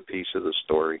Warrens have a piece of the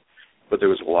story, but there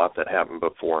was a lot that happened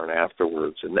before and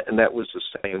afterwards, and that was the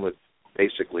same with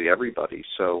basically everybody.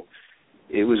 So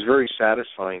it was very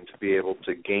satisfying to be able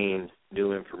to gain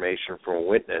new information from a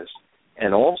witness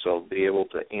and also be able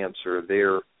to answer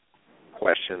their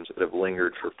questions that have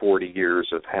lingered for 40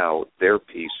 years of how their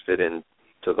piece fit into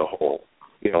the whole.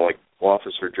 Like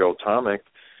Officer Joe Tomic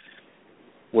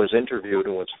was interviewed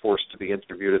and was forced to be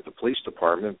interviewed at the police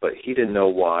department, but he didn't know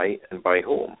why and by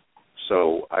whom.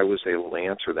 So I was able to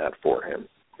answer that for him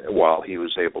while he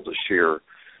was able to share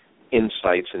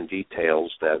insights and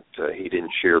details that he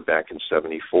didn't share back in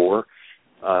 1974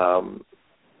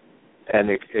 and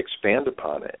expand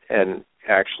upon it. And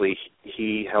actually,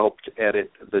 he helped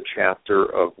edit the chapter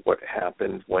of what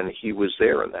happened when he was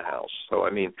there in the house. So, I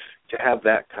mean, to have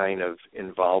that kind of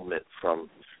involvement from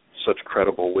such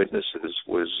credible witnesses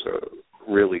was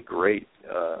really great.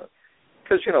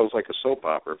 Because it's like a soap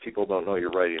opera. People don't know you're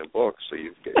writing a book, so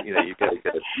you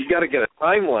got to get a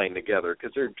timeline together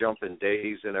because they're jumping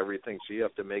days and everything. So you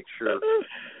have to make sure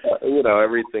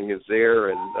everything is there,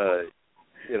 and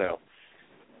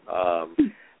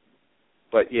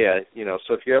But yeah,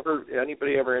 so if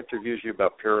anybody ever interviews you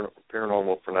about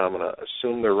paranormal phenomena,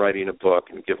 assume they're writing a book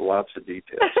and give lots of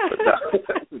details.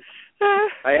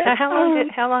 How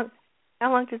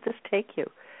long did this take you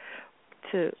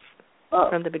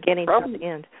from the beginning to the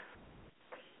end?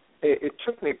 It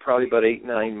took me probably about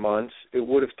 8-9 months. It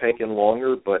would have taken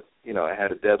longer, but I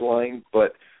had a deadline.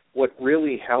 But what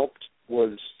really helped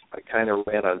was I kind of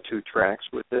ran on two tracks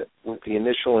with it. With the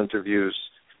initial interviews,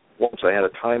 once I had a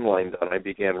timeline done, I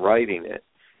began writing it.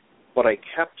 But I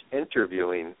kept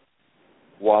interviewing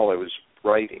while I was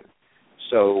writing.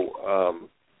 So,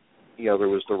 there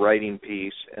was the writing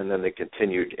piece, and then they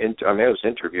continued. I was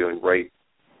interviewing right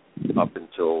up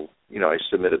until, I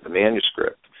submitted the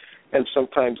manuscript. And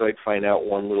sometimes I'd find out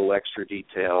one little extra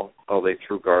detail. Oh, they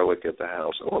threw garlic at the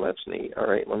house. Oh, that's neat. All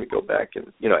right, let me go back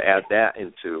and, add that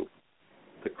into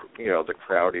the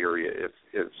crowd area.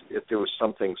 If there was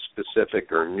something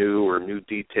specific or new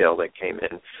detail that came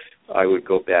in, I would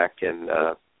go back and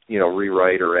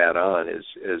rewrite or add on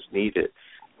as needed.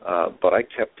 But I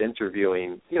kept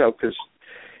interviewing, because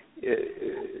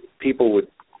people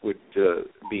would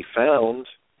be found,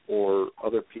 or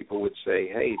other people would say,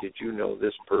 "Hey, did you know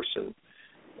this person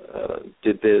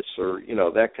did this?" or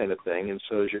that kind of thing. And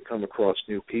so as you come across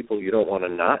new people, you don't want to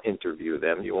not interview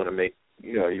them. You want to make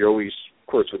you're always, of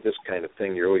course, with this kind of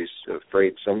thing, you're always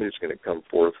afraid somebody's going to come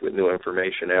forth with new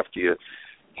information after you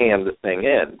hand the thing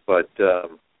in. But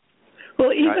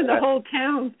even the whole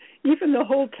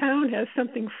town has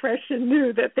something fresh and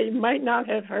new that they might not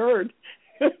have heard.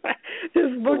 This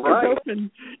book is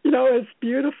open. It's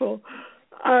beautiful.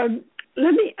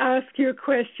 Let me ask you a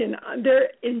question. There,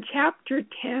 in Chapter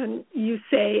 10, you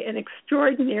say an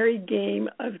extraordinary game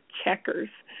of checkers.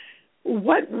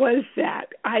 What was that?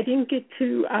 I didn't get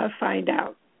to find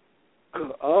out.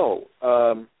 Well,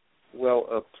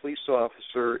 a police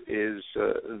officer is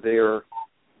there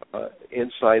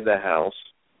inside the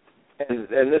house, and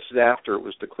this is after it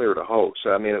was declared a hoax.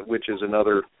 I mean, which is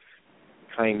another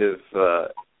kind of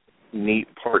neat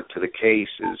part to the case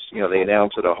is, they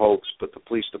announce it a hoax, but the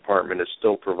police department is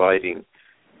still providing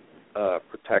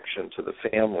protection to the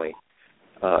family,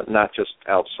 not just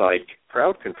outside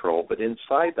crowd control, but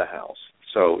inside the house.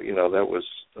 So, that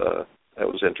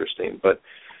was interesting. But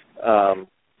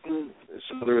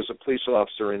so there was a police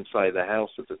officer inside the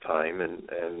house at the time,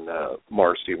 and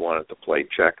Marcy wanted to play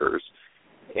checkers,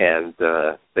 and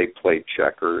they played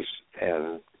checkers,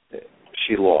 and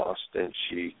she lost, and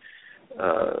she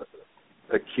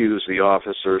accused the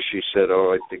officer. She said,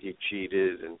 "Oh, I think he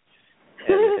cheated," and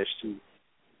And as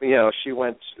she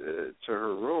went to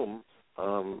her room.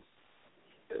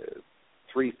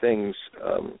 Three things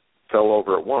fell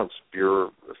over at once.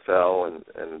 Bureau fell,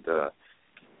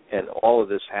 and all of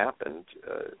this happened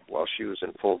while she was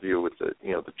in full view with the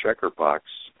checker box,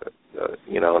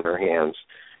 in her hands,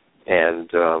 and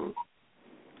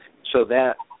so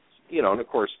that, and of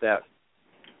course that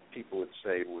people would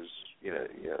say was,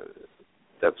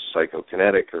 that's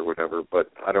psychokinetic or whatever,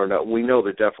 but I don't know. We know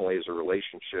there definitely is a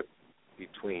relationship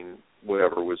between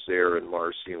whatever was there and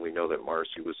Marcy, and we know that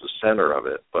Marcy was the center of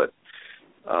it, but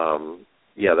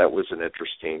that was an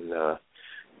interesting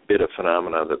bit of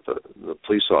phenomena that the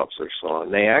police officer saw.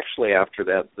 And they actually, after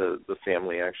that, the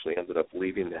family actually ended up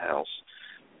leaving the house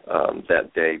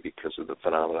that day because of the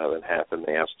phenomena that happened.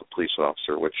 They asked the police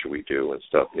officer, what should we do and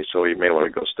stuff, and he said, you may want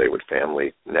to go stay with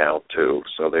family now, too.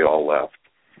 So they all left.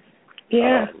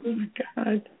 Yeah, oh, my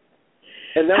God.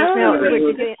 And that How was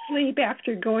long did you sleep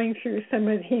after going through some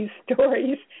of these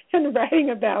stories and writing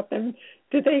about them?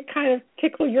 Did they kind of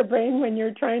tickle your brain when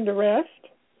you're trying to rest?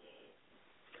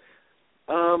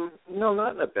 No,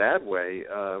 not in a bad way.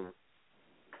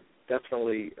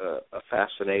 Definitely a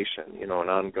fascination, an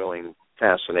ongoing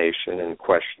fascination and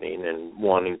questioning and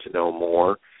wanting to know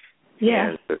more.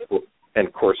 Yeah. And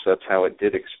of course, that's how it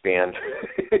did expand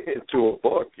into a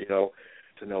book, to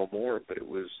know more. But it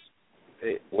was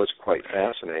quite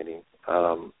fascinating.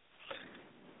 Did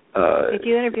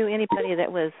you interview anybody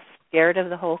that was scared of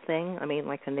the whole thing? I mean,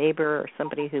 like a neighbor or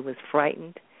somebody who was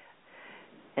frightened,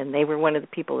 and they were one of the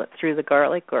people that threw the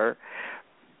garlic, or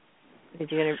did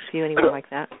you interview anyone like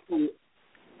that?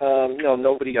 No,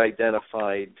 nobody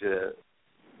identified.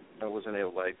 I wasn't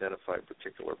able to identify a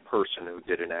particular person who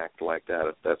did an act like that,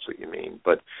 if that's what you mean.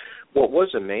 But what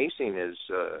was amazing is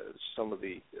some of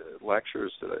the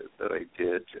lectures that I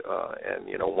did, and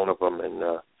one of them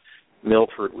in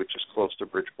Milford, which is close to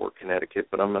Bridgeport, Connecticut.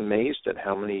 But I'm amazed at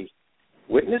how many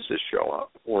witnesses show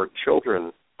up, or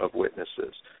children of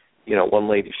witnesses. One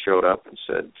lady showed up and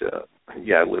said,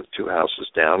 I lived 2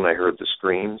 houses down, and I heard the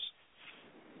screams.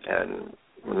 And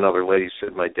another lady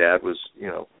said, my dad was,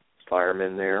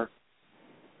 fireman there.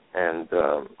 And,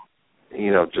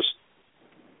 just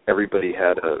everybody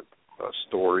had a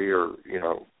story or,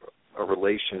 a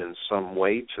relation in some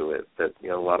way to it that,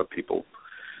 a lot of people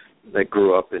that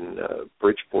grew up in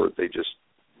Bridgeport, they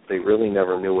really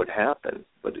never knew what happened,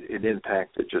 but it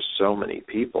impacted just so many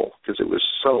people because it was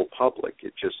so public.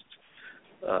 It just,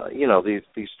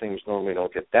 these things normally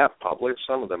don't get that public.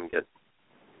 Some of them get,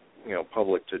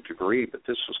 public to a degree, but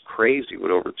this was crazy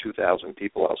with over 2,000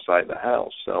 people outside the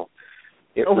house. So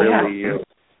it really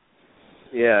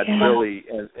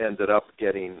ended up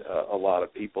getting a lot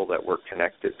of people that were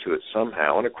connected to it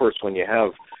somehow. And, of course, when you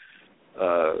have,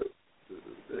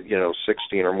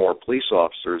 16 or more police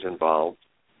officers involved,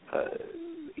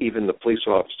 even the police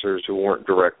officers who weren't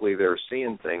directly there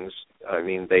seeing things, I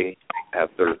mean, they have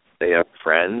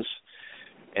friends,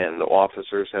 and the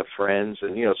officers have friends,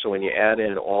 and so when you add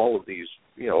in all of these,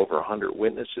 over 100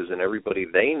 witnesses and everybody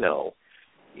they know,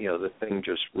 the thing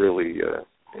just really,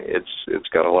 it's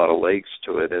got a lot of legs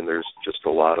to it, and there's just a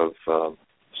lot of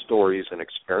stories and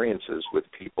experiences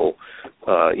with people.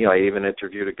 I even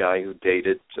interviewed a guy who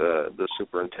dated the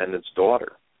superintendent's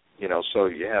daughter. So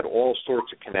you had all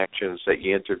sorts of connections that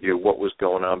you interview, what was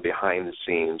going on behind the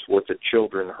scenes, what the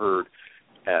children heard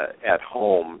at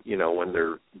home, when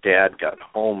their dad got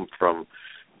home from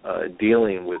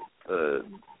dealing with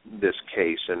this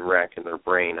case and racking their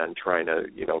brain on trying to,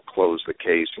 close the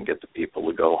case and get the people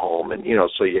to go home. And,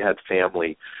 so you had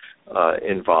family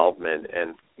involvement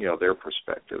and, their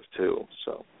perspective too.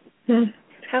 So,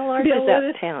 How large is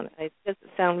that town? It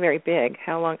doesn't sound very big.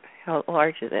 How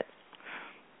large is it?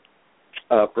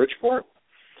 Bridgeport?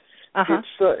 Uh-huh.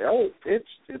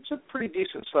 It's a pretty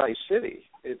decent sized city.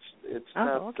 It's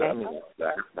not. Okay. I mean,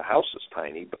 the house is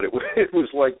tiny, but it was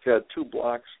like 2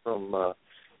 blocks from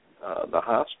the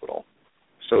hospital,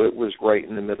 so it was right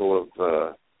in the middle of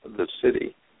the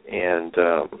city. And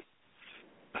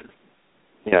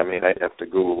I mean, I'd have to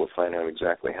Google to find out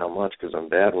exactly how much because I'm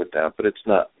bad with that. But it's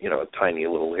not, a tiny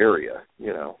little area,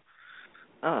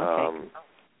 Oh, okay.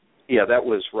 That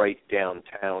was right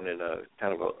downtown in a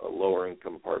kind of a lower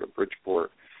income part of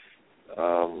Bridgeport.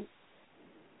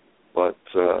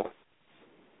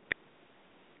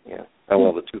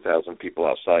 The 2,000 people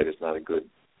outside is not a good.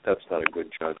 That's not a good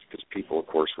judge because people, of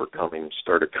course,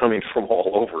 started coming from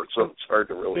all over, so it's hard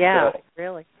to really tell.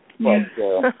 Really.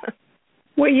 But,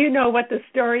 well, you know what the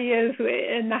story is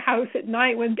in the house at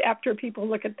night when after people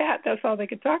look at that, that's all they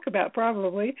could talk about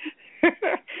probably.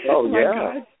 Oh, my yeah.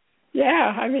 God.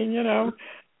 Yeah, I mean,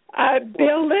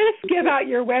 Bill, let us give out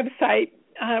your website.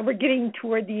 We're getting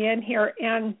toward the end here,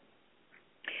 and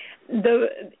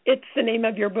it's the name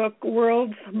of your book,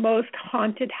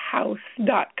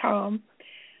 worldsmosthauntedhouse.com,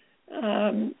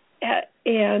 and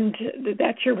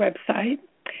that's your website.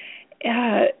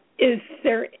 Is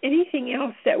there anything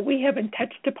else that we haven't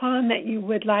touched upon that you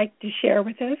would like to share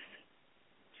with us?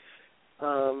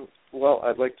 Well,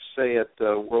 I'd like to say at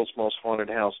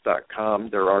worldsmosthauntedhouse.com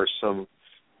there are some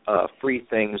free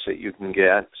things that you can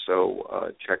get,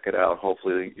 so check it out.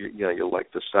 Hopefully, you'll like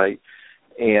the site.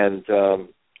 And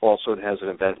also, it has an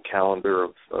event calendar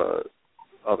of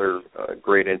other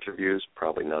great interviews.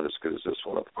 Probably not as good as this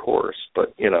one, of course,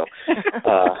 but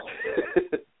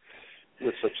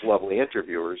with such lovely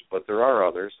interviewers. But there are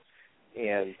others,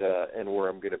 and where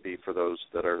I'm going to be for those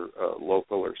that are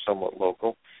local or somewhat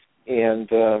local. And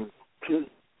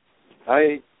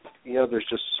there's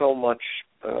just so much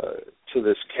to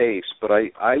this case, but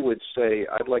I would say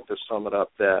I'd like to sum it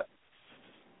up that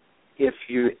if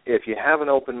you have an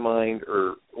open mind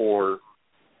or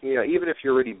even if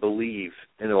you already believe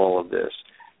in all of this,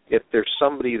 if there's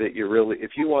somebody that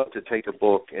if you want to take a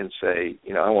book and say,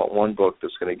 I want one book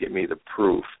that's going to give me the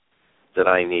proof that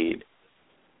I need,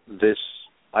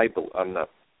 I'm not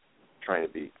trying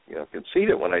to be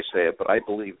conceited when I say it, but I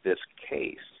believe this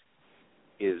case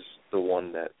is the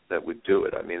one that would do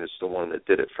it. I mean, it's the one that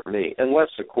did it for me.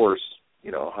 Unless, of course,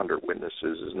 100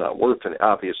 witnesses is not worth it.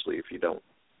 Obviously, if you don't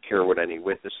care what any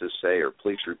witnesses say or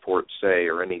police reports say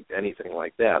or anything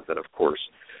like that, then, of course,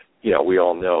 we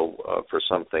all know for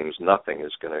some things nothing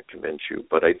is going to convince you.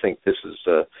 But I think this is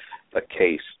a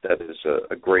case that is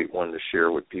a great one to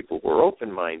share with people who are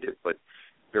open-minded but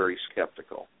very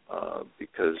skeptical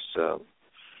because,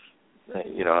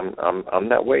 I'm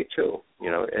that way too,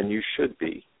 and you should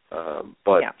be.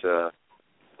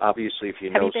 Obviously, if you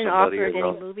know somebody... Have you been offered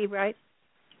any movie rights?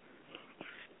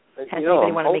 Has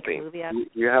anybody want to make a movie out of it?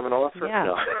 You have an offer? Yeah.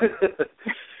 No.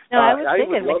 No, I was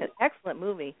thinking it'd make an excellent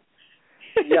movie.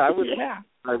 Yeah, I would. Yeah.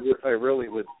 I really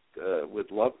would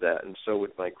love that, and so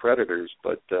would my creditors.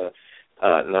 But no,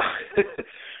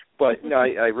 but no,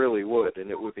 I really would,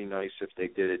 and it would be nice if they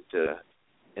did it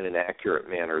in an accurate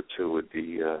manner too.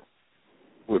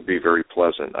 Would be very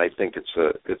pleasant. I think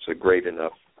it's a great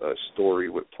enough story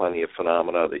with plenty of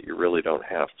phenomena that you really don't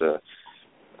have to.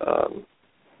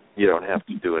 You don't have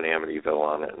to do an Amityville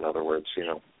on it. In other words,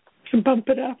 bump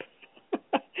it up.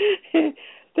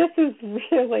 This is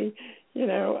really,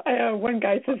 one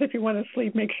guy says if you want to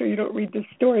sleep, make sure you don't read this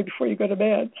story before you go to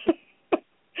bed.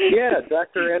 Yeah,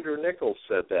 Dr. Andrew Nichols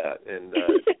said that. And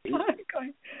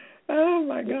exactly. Oh,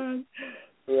 my God.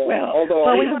 Yeah, well, although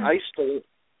I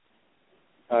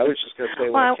was just going to say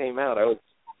when it came out, I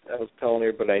was telling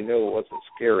everybody I knew it wasn't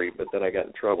scary, but then I got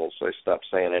in trouble, so I stopped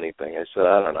saying anything. I said,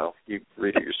 I don't know, you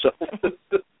read it yourself.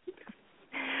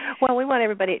 Well, we want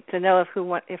everybody to know if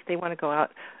they want to go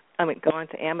out, go on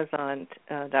to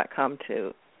Amazon.com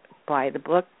to buy the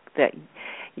book. That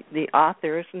the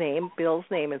author's name, Bill's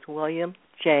name, is William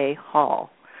J. Hall.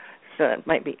 So it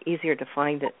might be easier to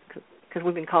find it because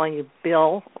we've been calling you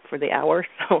Bill for the hour,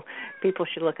 so people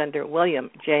should look under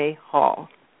William J. Hall.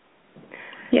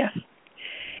 Yes.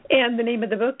 And the name of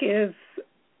the book is,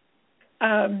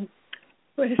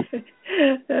 what is it?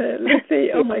 Let's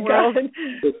see. Oh, my God.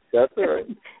 That's all right.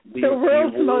 The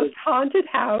World's Most Haunted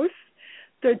House,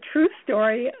 The True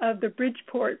Story of the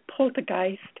Bridgeport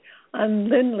Poltergeist on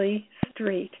Lindley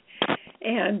Street.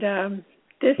 And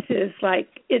this is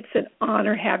it's an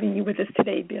honor having you with us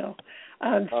today, Bill.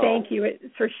 Thank you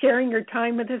for sharing your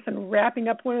time with us and wrapping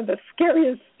up one of the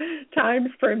scariest times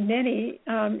for many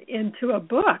into a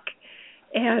book.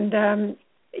 And, and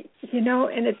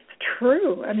it's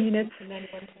true. I mean, it's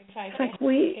like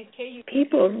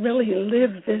people really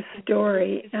live this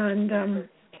story. And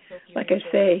like I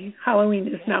say, Halloween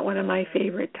is not one of my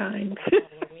favorite times.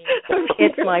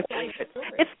 It's my favorite.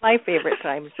 It's my favorite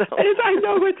time. So I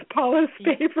know it's Paula's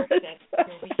favorite.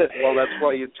 Well, that's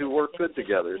why you two work good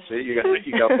together. See, you got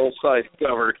both sides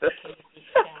covered.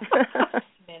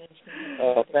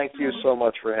 Thank you so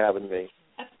much for having me.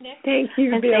 Thank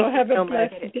you, and Bill. Have a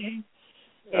blessed day.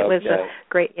 It was a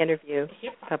great interview.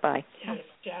 Bye-bye.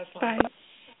 Bye.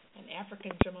 And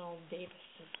African Jamal Davis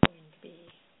is going to be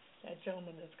that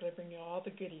gentleman that's going to bring you all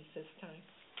the goodies this time.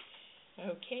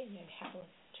 Okay, and have a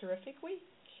terrific week.